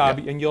do your job,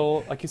 and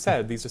you'll, like you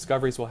said, these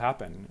discoveries will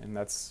happen, and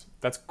that's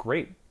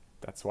great.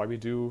 That's why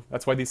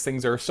these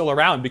things are still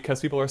around, because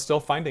people are still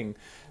finding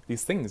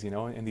these things,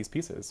 in these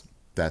pieces.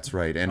 That's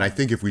right. And I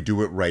think if we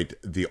do it right,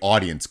 the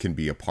audience can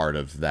be a part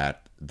of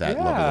that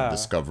level of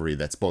discovery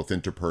that's both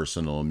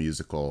interpersonal,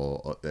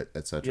 musical,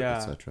 et cetera, et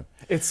cetera.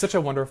 It's such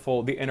a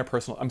wonderful, the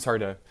interpersonal, I'm sorry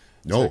to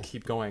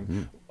keep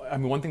going.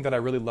 One thing that I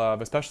really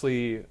love,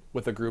 especially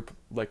with a group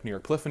like New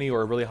York Polyphony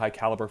or a really high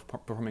caliber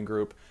performing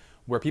group,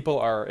 where people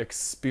are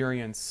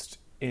experienced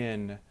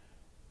in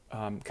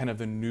kind of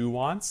the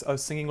nuance of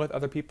singing with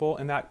other people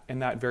in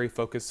that very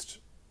focused,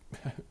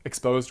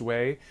 exposed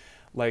way.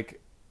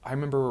 Like, I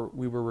remember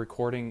we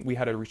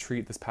had a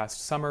retreat this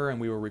past summer, and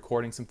we were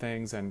recording some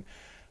things, and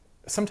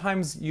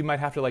sometimes you might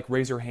have to like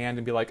raise your hand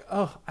and be like,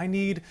 oh, I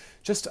need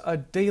just a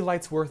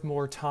daylight's worth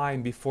more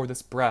time before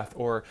this breath,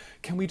 or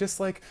can we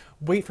just like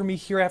wait for me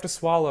here, I have to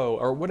swallow,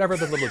 or whatever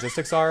the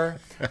logistics are.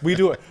 We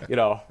do it,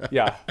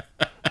 yeah.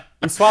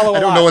 We swallow a lot. I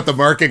don't know what the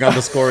marking on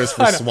the score is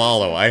for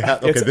swallow.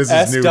 Okay, this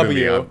is new to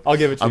me. I'll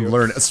give it to you. I'm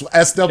learning.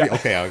 SW, yeah.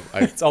 Okay.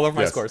 It's all over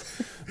my scores.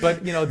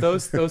 But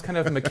those kind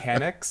of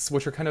mechanics,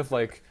 which are kind of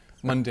like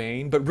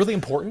mundane, but really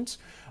important.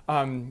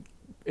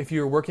 If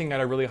you're working at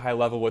a really high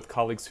level with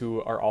colleagues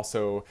who are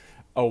also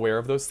aware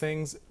of those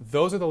things,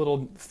 those are the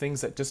little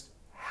things that just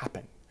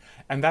happen.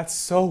 And that's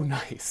so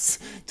nice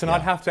to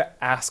not have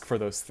to ask for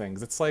those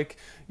things. It's like,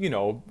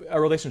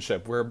 a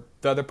relationship where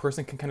the other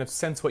person can kind of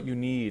sense what you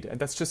need. And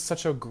that's just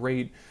such a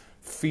great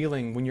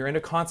feeling when you're in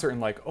a concert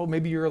and like, oh,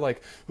 maybe you're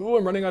like, oh,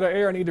 I'm running out of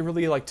air. I need to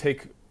really like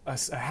take a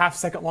half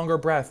second longer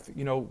breath.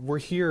 We're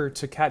here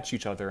to catch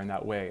each other in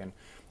that way. And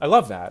I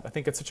love that. I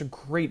think it's such a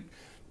great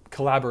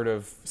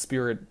collaborative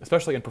spirit,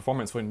 especially in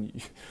performance when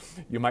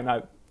you might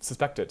not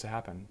suspect it to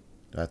happen.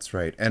 That's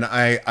right. And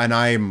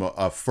I'm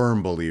a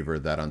firm believer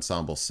that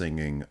ensemble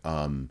singing,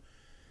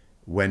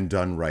 when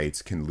done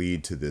right, can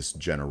lead to this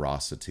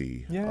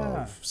generosity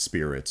of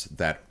spirits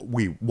that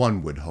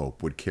one would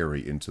hope would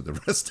carry into the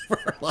rest of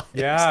our lives.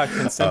 Yeah,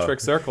 concentric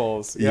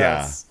circles.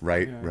 Yes.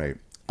 Yeah, right.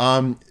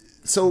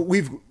 So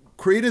we've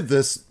created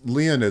this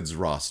Leonids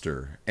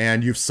roster,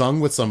 and you've sung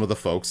with some of the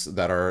folks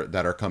that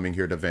are coming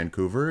here to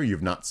Vancouver.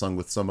 You've not sung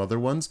with some other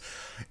ones.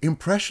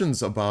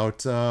 Impressions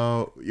about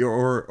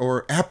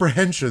or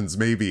apprehensions,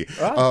 maybe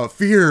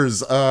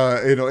fears,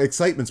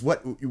 excitements.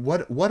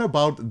 What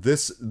about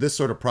this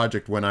sort of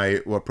project? When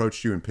I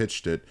approached you and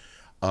pitched it,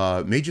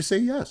 made you say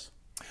yes?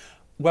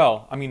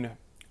 Well,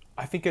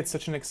 I think it's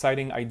such an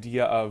exciting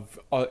idea of,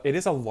 it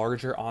is a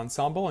larger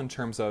ensemble in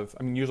terms of,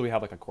 usually we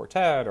have like a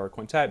quartet or a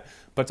quintet,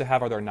 but to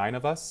have, are there 9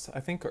 of us, I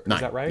think? Is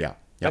that right? Yeah.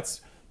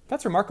 That's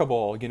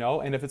remarkable,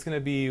 and if it's going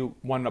to be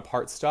one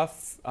apart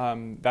stuff,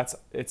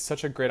 it's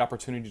such a great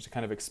opportunity to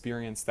kind of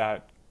experience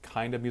that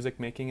kind of music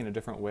making in a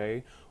different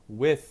way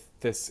with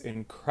this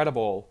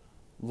incredible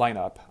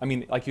lineup.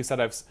 Like you said,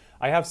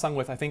 I have sung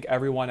with, I think,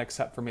 everyone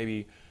except for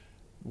maybe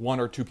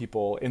 1 or 2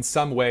 people in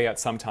some way at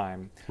some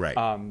time. Right.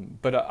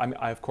 But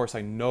I of course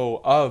I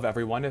know of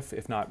everyone,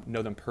 if not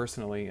know them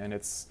personally, and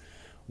it's,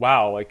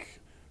 wow, like,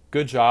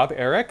 good job,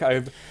 Eric.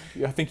 I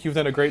think you've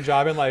done a great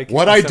job in like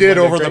What I Did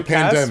Over the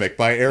Pandemic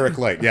by Eric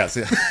Light. Yes.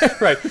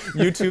 Right.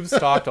 YouTube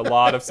stocked a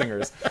lot of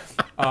singers.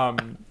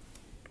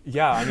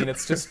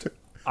 It's just,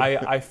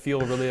 I feel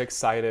really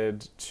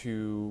excited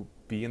to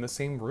be in the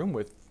same room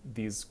with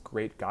these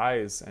great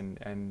guys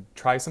and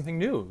try something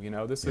new.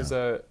 This is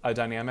a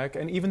dynamic,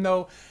 and even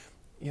though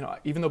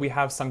we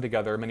have sung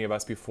together, many of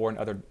us, before in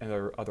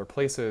other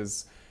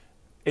places,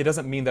 it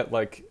doesn't mean that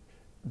like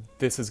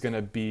this is going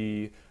to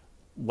be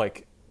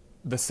like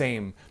the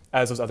same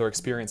as those other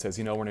experiences.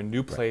 We're in a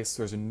new place.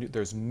 Right.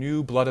 There's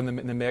new blood in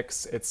the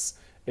mix. It's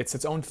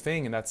its own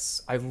thing, and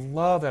I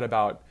love that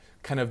about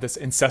kind of this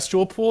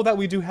ancestral pool that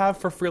we do have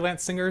for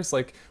freelance singers.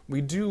 Like,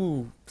 we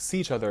do see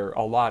each other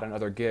a lot on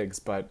other gigs,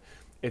 but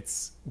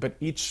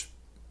each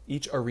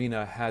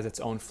arena has its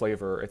own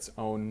flavor, its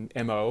own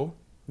MO,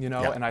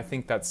 and I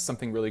think that's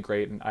something really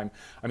great. And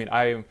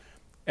I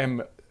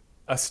am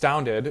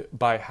astounded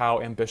by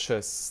how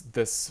ambitious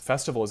this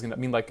festival is going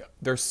to. Like,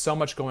 there's so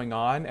much going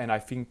on, and I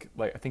think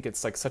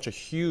it's like such a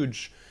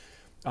huge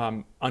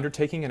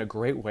undertaking in a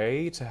great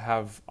way to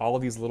have all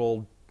of these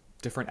little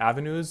different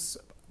avenues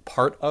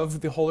part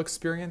of the whole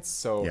experience.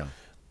 So.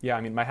 Yeah,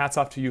 my hat's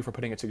off to you for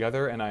putting it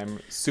together, and I'm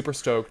super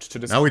stoked to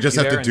just now we just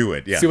have to do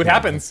it. Yeah, see what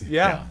happens.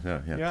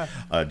 Yeah.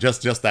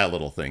 Just that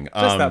little thing.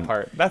 Just that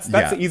part. That's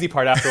the easy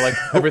part. After like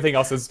everything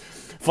else is,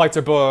 flights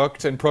are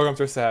booked and programs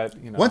are set.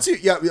 Once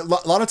a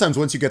lot of times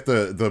once you get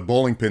the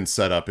bowling pins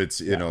set up, it's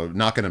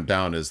knocking them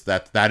down is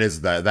that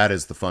is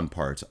the fun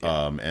part.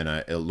 Yeah.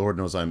 And Lord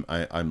knows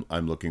I'm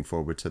looking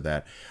forward to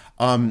that.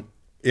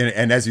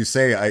 And as you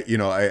say,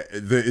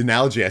 the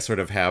analogy I sort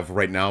of have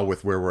right now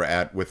with where we're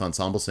at with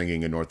ensemble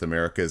singing in North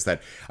America is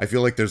that I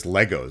feel like there's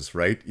Legos,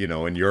 right?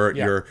 And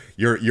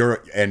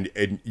you're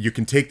and you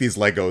can take these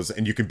Legos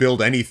and you can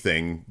build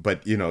anything,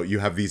 but you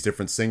have these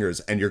different singers,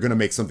 and you're going to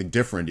make something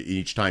different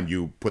each time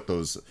you put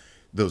those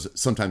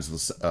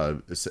sometimes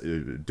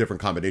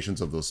different combinations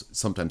of those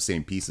sometimes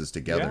same pieces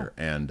together,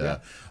 and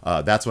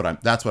that's what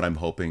I'm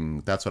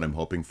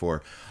hoping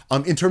for.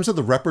 In terms of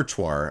the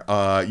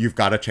repertoire, you've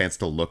got a chance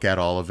to look at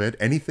all of it.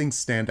 Anything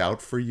stand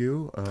out for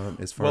you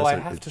as far as I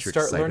have to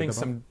start learning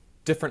some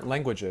different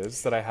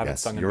languages that I haven't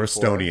sung in before.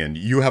 You're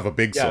Estonian. You have a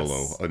big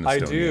solo in Estonian. I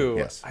do.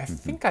 Yes. I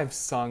think I've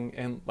sung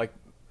in like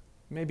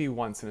maybe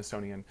once in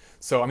Estonian.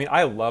 So,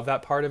 I love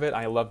that part of it.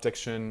 I love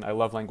diction. I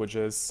love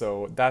languages.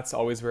 So that's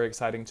always very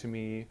exciting to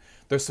me.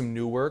 There's some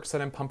new works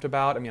that I'm pumped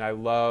about. I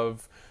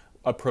love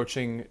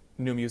approaching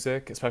new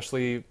music,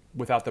 especially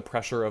without the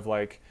pressure of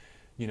like,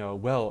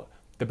 well,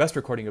 the best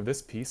recording of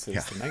this piece is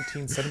the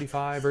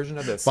 1975 version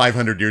of this.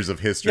 500 years of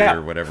history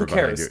or whatever. Who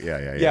cares?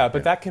 Behind you.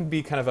 But that can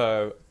be kind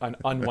of an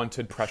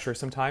unwanted pressure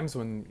sometimes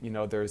when,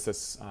 there's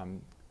this, I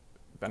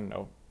don't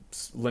know,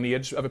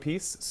 lineage of a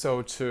piece.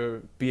 So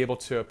to be able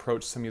to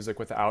approach some music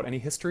without any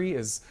history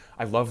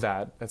I love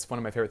that. That's one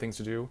of my favorite things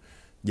to do.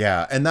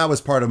 Yeah, and that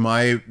was part of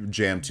my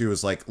jam too,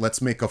 is like,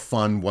 let's make a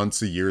fun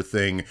once a year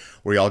thing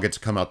where you all get to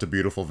come out to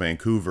beautiful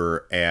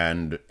Vancouver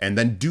and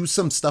then do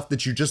some stuff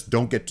that you just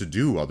don't get to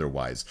do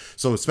otherwise.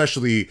 So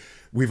especially,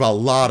 we've a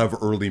lot of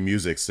early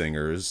music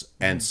singers,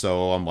 and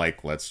so I'm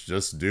like, let's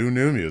just do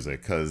new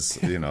music, because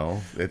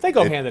they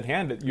go hand in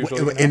hand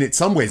usually. And in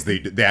some ways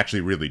they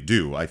actually really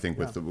do, I think,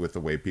 with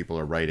the way people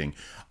are writing.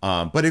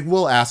 But it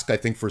will ask, I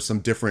think, for some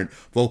different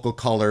vocal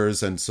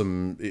colors and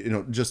some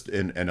just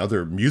and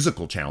other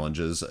musical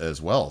challenges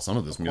as well. Some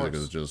of this music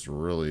is just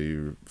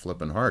really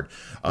flipping hard.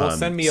 Well,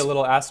 send me a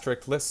little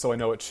asterisk list so I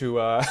know what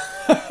to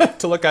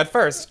to look at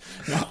first.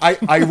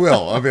 I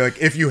will. I'll be like,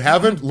 if you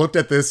haven't looked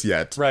at this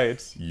yet, right,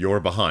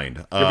 you're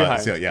behind.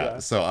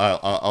 Behind. So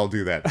I'll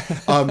do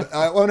that.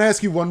 I want to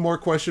ask you one more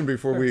question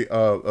before we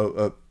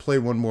play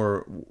one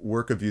more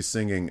work of you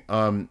singing.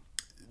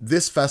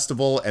 This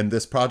festival and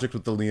this project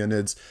with the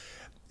Leonids,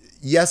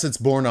 yes, it's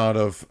born out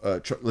of,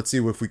 let's see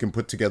if we can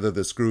put together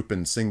this group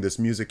and sing this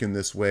music in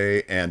this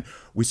way. And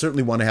we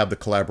certainly want to have the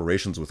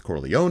collaborations with Chor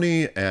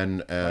Leoni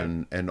and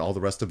all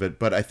the rest of it.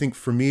 But I think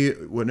for me,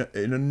 an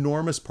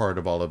enormous part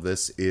of all of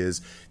this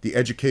is the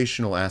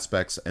educational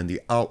aspects and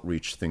the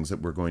outreach things that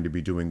we're going to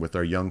be doing with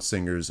our young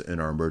singers in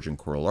our Emerging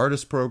Choral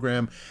Artist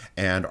program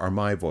and our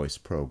My Voice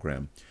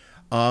program.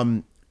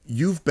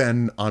 You've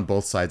been on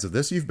both sides of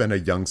this. You've been a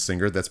young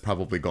singer that's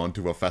probably gone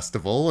to a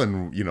festival,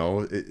 and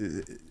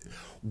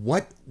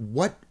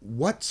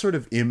what sort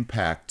of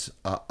impact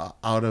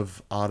out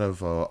of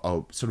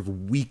a sort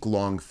of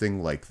week-long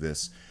thing like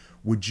this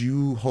would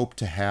you hope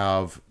to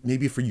have,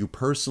 maybe for you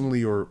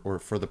personally or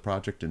for the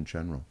project in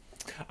general?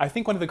 I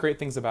think one of the great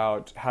things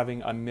about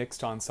having a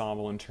mixed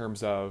ensemble in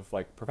terms of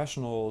like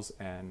professionals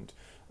and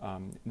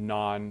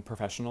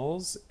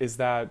non-professionals is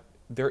that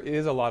there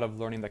is a lot of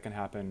learning that can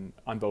happen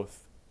on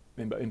both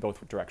in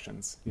both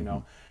directions,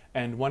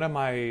 And one of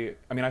I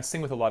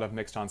sing with a lot of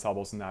mixed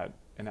ensembles in that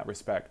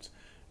respect,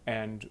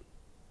 and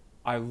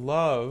I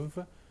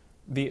love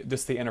the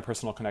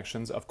interpersonal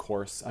connections, of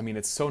course. I mean,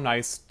 it's so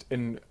nice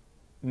and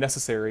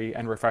necessary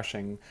and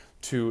refreshing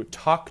to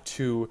talk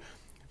to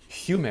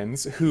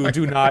humans who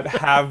do not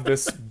have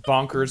this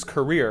bonkers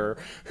career,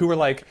 who are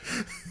like,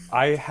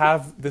 I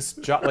have this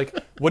job. Like,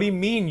 what do you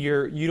mean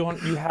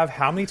you have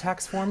how many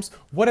tax forms?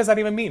 What does that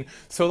even mean?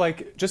 So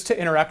like, just to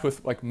interact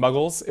with like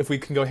muggles, if we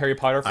can go Harry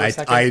Potter for a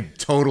second. I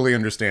totally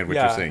understand what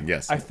you're saying.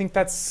 Yes. I think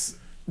that's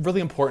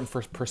really important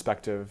for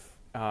perspective.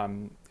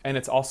 And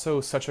it's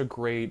also such a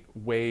great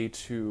way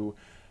to,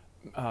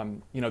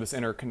 this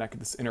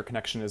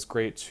interconnection is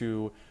great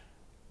to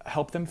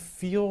help them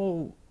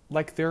feel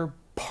like they're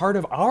part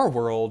of our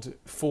world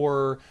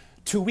for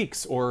 2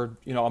 weeks or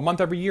a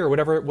month every year,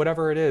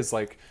 whatever it is.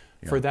 Like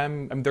for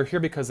them, they're here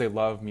because they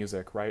love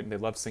music, right? And they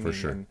love singing. For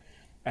sure.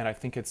 And I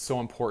think it's so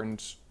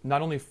important,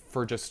 not only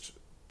for just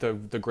the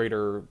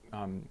greater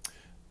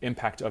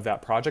impact of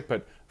that project,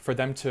 but for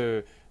them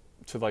to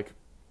like,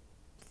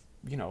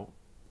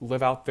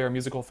 live out their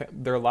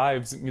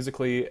lives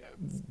musically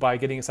by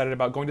getting excited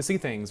about going to see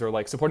things or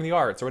like supporting the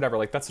arts or whatever.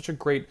 Like that's such a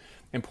great,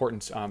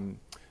 important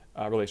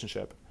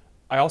relationship.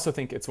 I also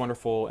think it's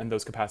wonderful in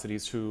those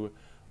capacities to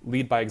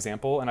lead by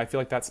example, and I feel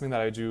like that's something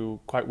that I do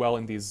quite well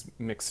in these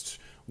mixed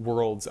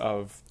worlds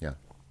of,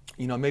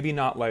 maybe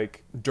not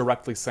like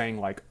directly saying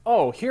like,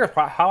 oh, here's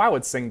how I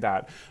would sing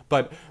that,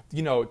 but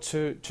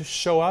to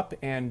show up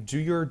and do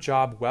your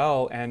job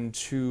well and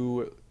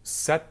to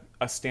set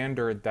a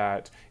standard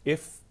that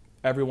if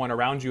everyone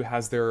around you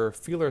has their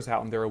feelers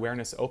out and their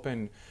awareness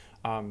open,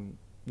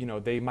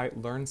 they might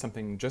learn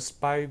something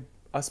just by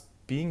us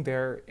being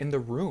there in the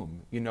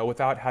room,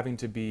 without having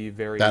to be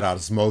very... That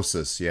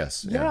osmosis,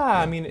 yes. Yeah,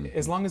 I mean,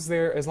 as long as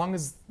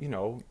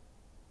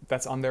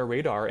that's on their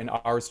radar and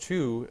ours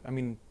too. I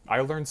mean, I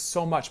learned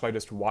so much by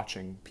just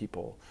watching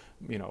people,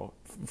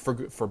 for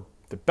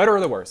the better or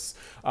the worse.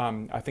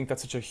 I think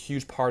that's such a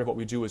huge part of what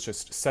we do is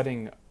just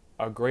setting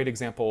a great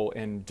example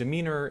in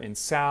demeanor, in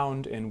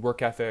sound, in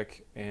work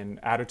ethic, in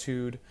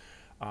attitude.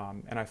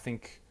 And I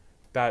think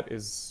that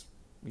is,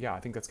 I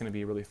think that's going to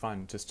be really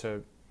fun just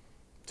to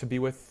be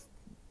with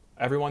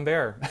everyone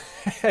there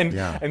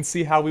and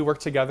see how we work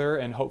together,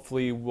 and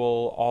hopefully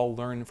we'll all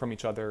learn from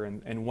each other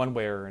in one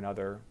way or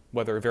another,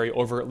 whether very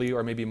overtly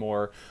or maybe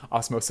more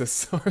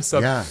osmosis or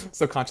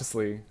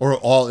subconsciously. Or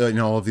all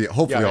of the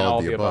hopefully all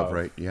of the above,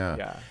 right?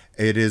 Yeah.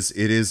 It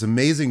is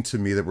amazing to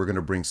me that we're going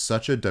to bring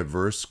such a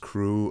diverse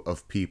crew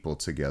of people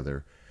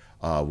together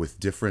with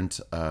different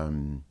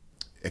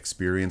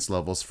experience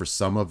levels. For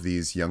some of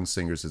these young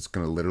singers, it's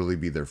going to literally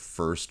be their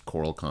first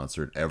choral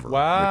concert ever,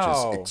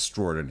 which is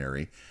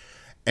extraordinary.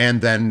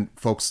 And then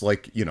folks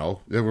like,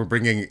 they were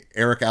bringing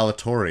Eric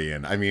Alatorre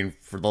in. I mean,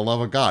 for the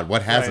love of God,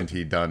 what hasn't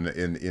he done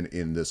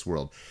in this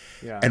world?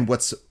 Yeah. And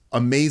what's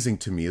amazing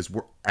to me is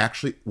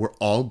we're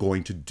all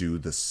going to do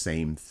the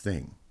same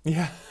thing.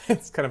 Yeah,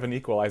 it's kind of an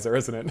equalizer,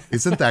 isn't it?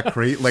 Isn't that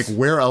great? Like,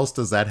 where else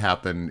does that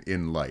happen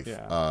in life?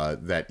 Yeah.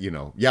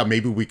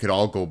 Maybe we could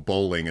all go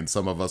bowling and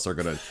some of us are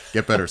going to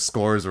get better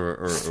scores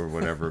or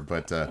whatever.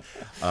 But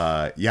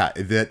that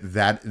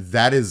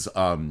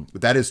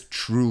is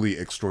truly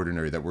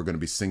extraordinary that we're going to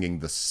be singing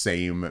the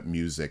same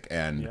music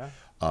and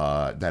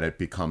that it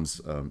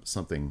becomes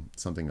something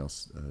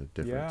else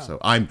different. Yeah. So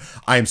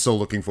I'm so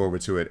looking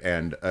forward to it,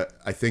 and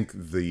I think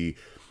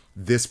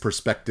this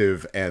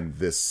perspective and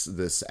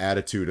this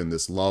attitude and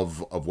this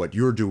love of what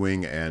you're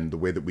doing and the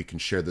way that we can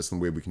share this and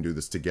the way we can do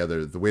this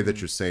together, the way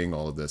that you're saying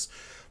all of this,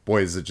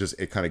 boy,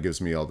 it kind of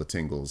gives me all the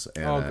tingles,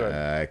 and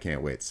I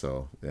can't wait.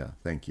 So yeah,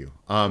 thank you.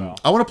 I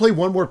want to play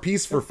one more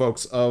piece for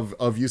folks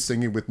of you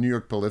singing with New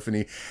York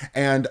Polyphony,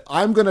 and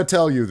I'm going to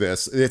tell you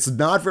this. It's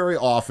not very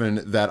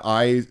often that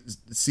I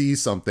see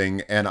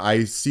something and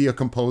I see a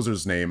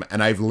composer's name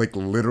and I've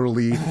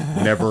literally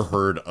never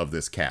heard of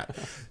this cat.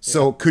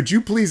 So could you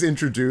please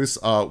introduce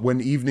When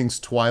Evening's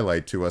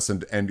Twilight to us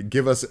and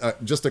give us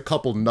just a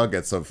couple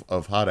nuggets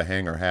of how to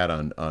hang our hat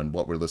on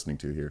what we're listening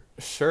to here?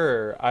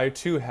 Sure. I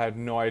too had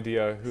no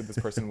idea who this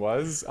person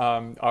was.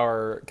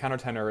 Our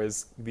countertenor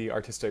is the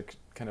artistic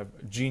kind of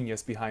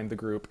genius behind the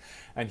group,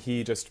 and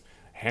he just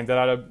handed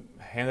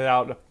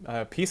out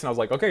a piece, and I was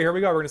like, okay, here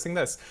we go, we're gonna sing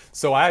this.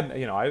 So I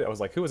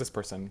was like, who is this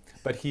person?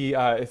 But he,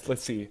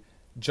 let's see,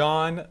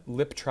 John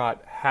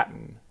Liptrot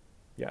Hatton.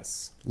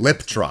 Yes.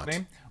 Liptrot.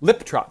 Name?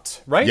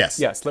 Liptrot, right? Yes.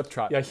 Yes,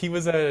 Liptrot. Yeah, he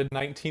was a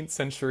 19th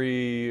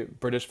century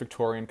British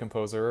Victorian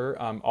composer,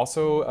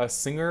 also a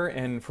singer,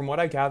 and from what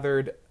I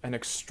gathered, an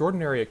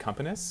extraordinary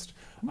accompanist.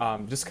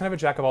 Just kind of a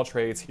jack of all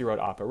trades. He wrote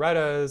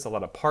operettas, a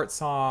lot of part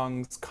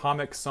songs,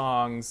 comic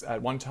songs.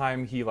 At one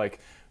time, he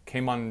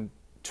came on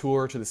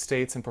tour to the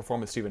States and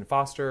performed with Stephen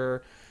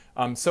Foster.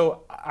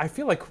 So I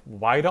feel like,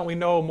 why don't we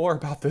know more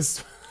about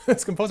this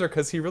composer?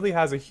 Because he really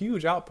has a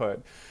huge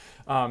output.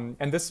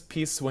 And this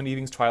piece, When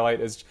Evening's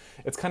Twilight, it's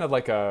kind of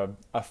like a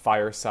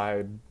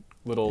fireside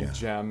little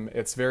gem.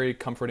 It's very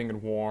comforting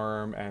and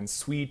warm and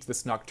sweet,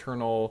 this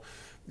nocturnal,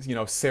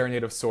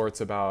 serenade of sorts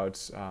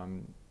about,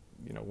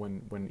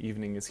 when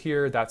evening is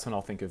here, that's when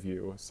I'll think of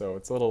you. So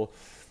it's a little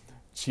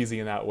cheesy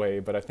in that way,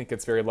 but I think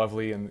it's very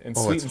lovely and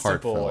sweet and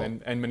simple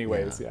in many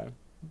ways. Yeah.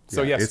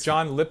 So yes,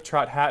 John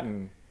Liptrot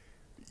Hatton.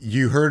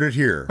 You heard it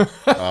here.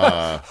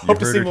 Hope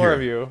to see more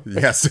of you.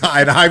 Yes,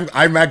 and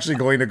I'm actually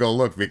going to go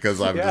look because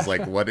I'm just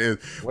like, what is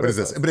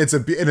this? But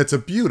it's a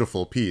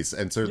beautiful piece,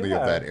 and certainly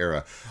of that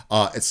era.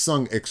 It's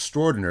sung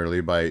extraordinarily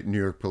by New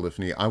York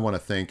Polyphony. I want to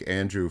thank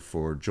Andrew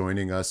for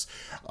joining us.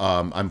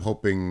 I'm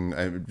hoping,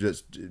 I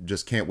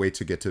just can't wait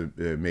to get to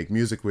make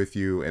music with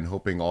you, and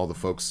hoping all the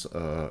folks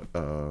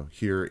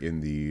here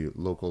in the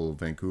local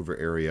Vancouver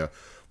area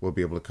will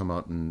be able to come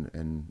out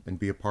and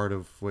be a part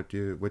of what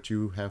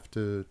you have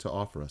to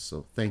offer us.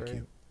 So thank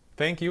you.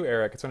 Thank you,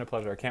 Eric. It's been a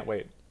pleasure. I can't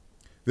wait.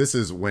 This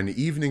is When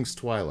Evening's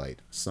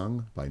Twilight,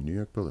 sung by New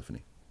York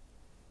Polyphony.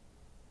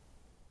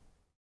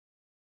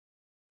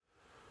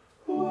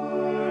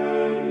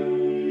 When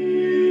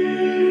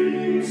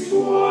evening's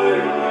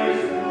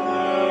twilight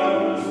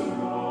comes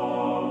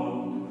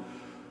round,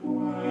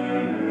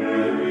 when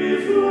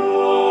every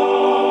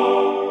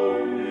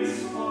flower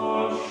is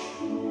hushed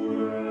to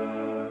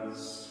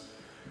rest,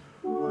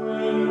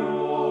 when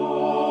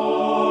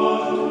autumn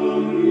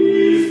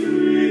is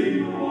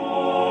breathing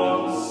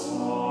on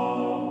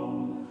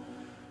song,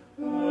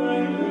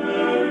 and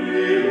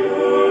every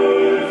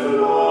bird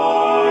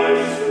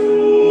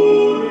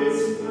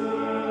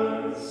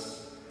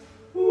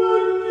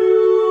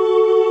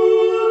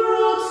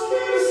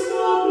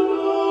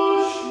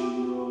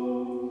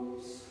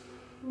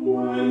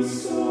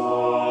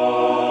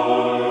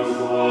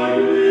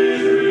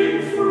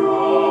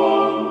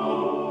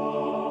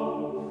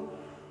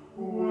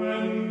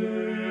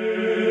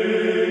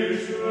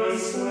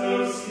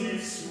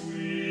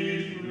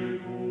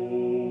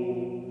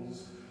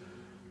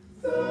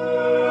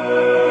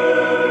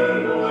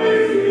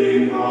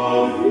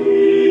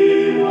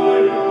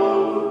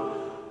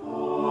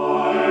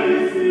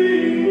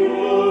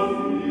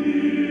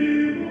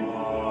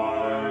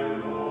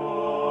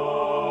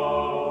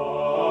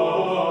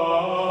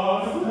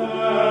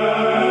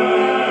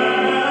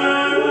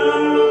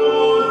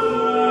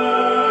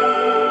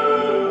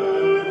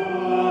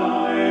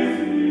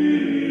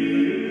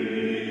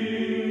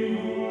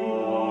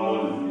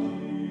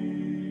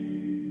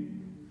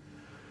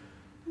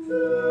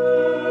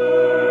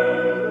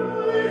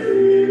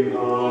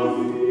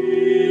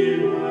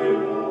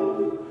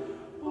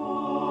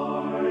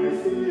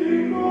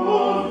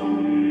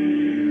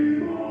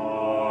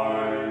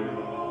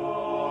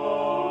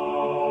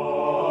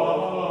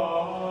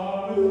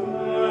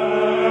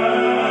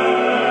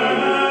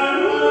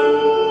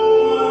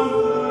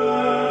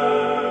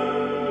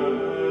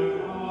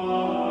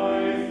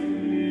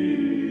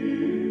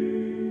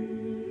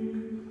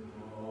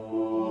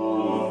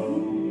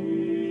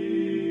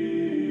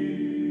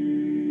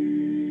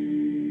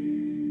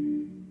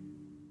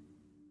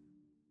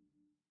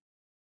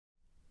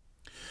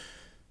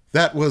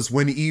That was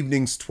When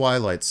Evening's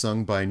Twilight,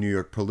 sung by New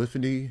York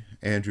Polyphony.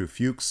 Andrew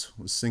Fuchs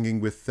was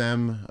singing with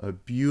them. A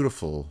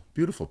beautiful,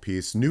 beautiful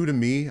piece. New to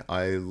me.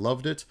 I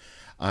loved it.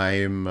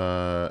 I'm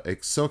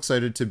so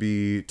excited to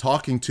be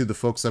talking to the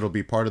folks that'll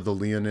be part of the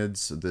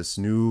Leonids, this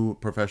new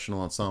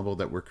professional ensemble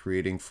that we're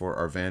creating for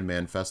our Van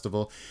Man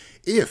Festival.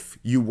 If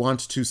you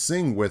want to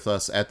sing with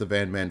us at the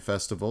Van Man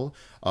Festival,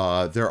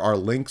 there are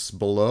links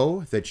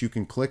below that you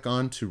can click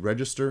on to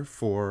register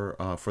for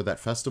that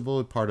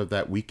festival, part of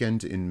that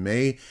weekend in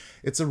May.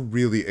 It's a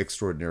really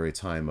extraordinary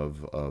time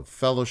of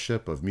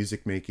fellowship, of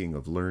music making,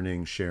 of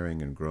learning,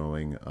 sharing, and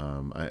growing.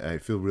 I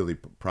feel really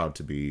proud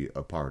to be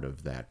a part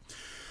of that.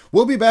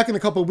 We'll be back in a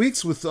couple of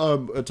weeks with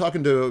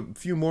talking to a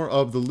few more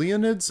of the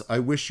Leonids. I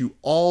wish you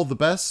all the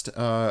best.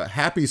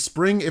 Happy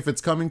spring if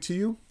it's coming to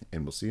you,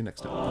 and we'll see you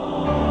next time.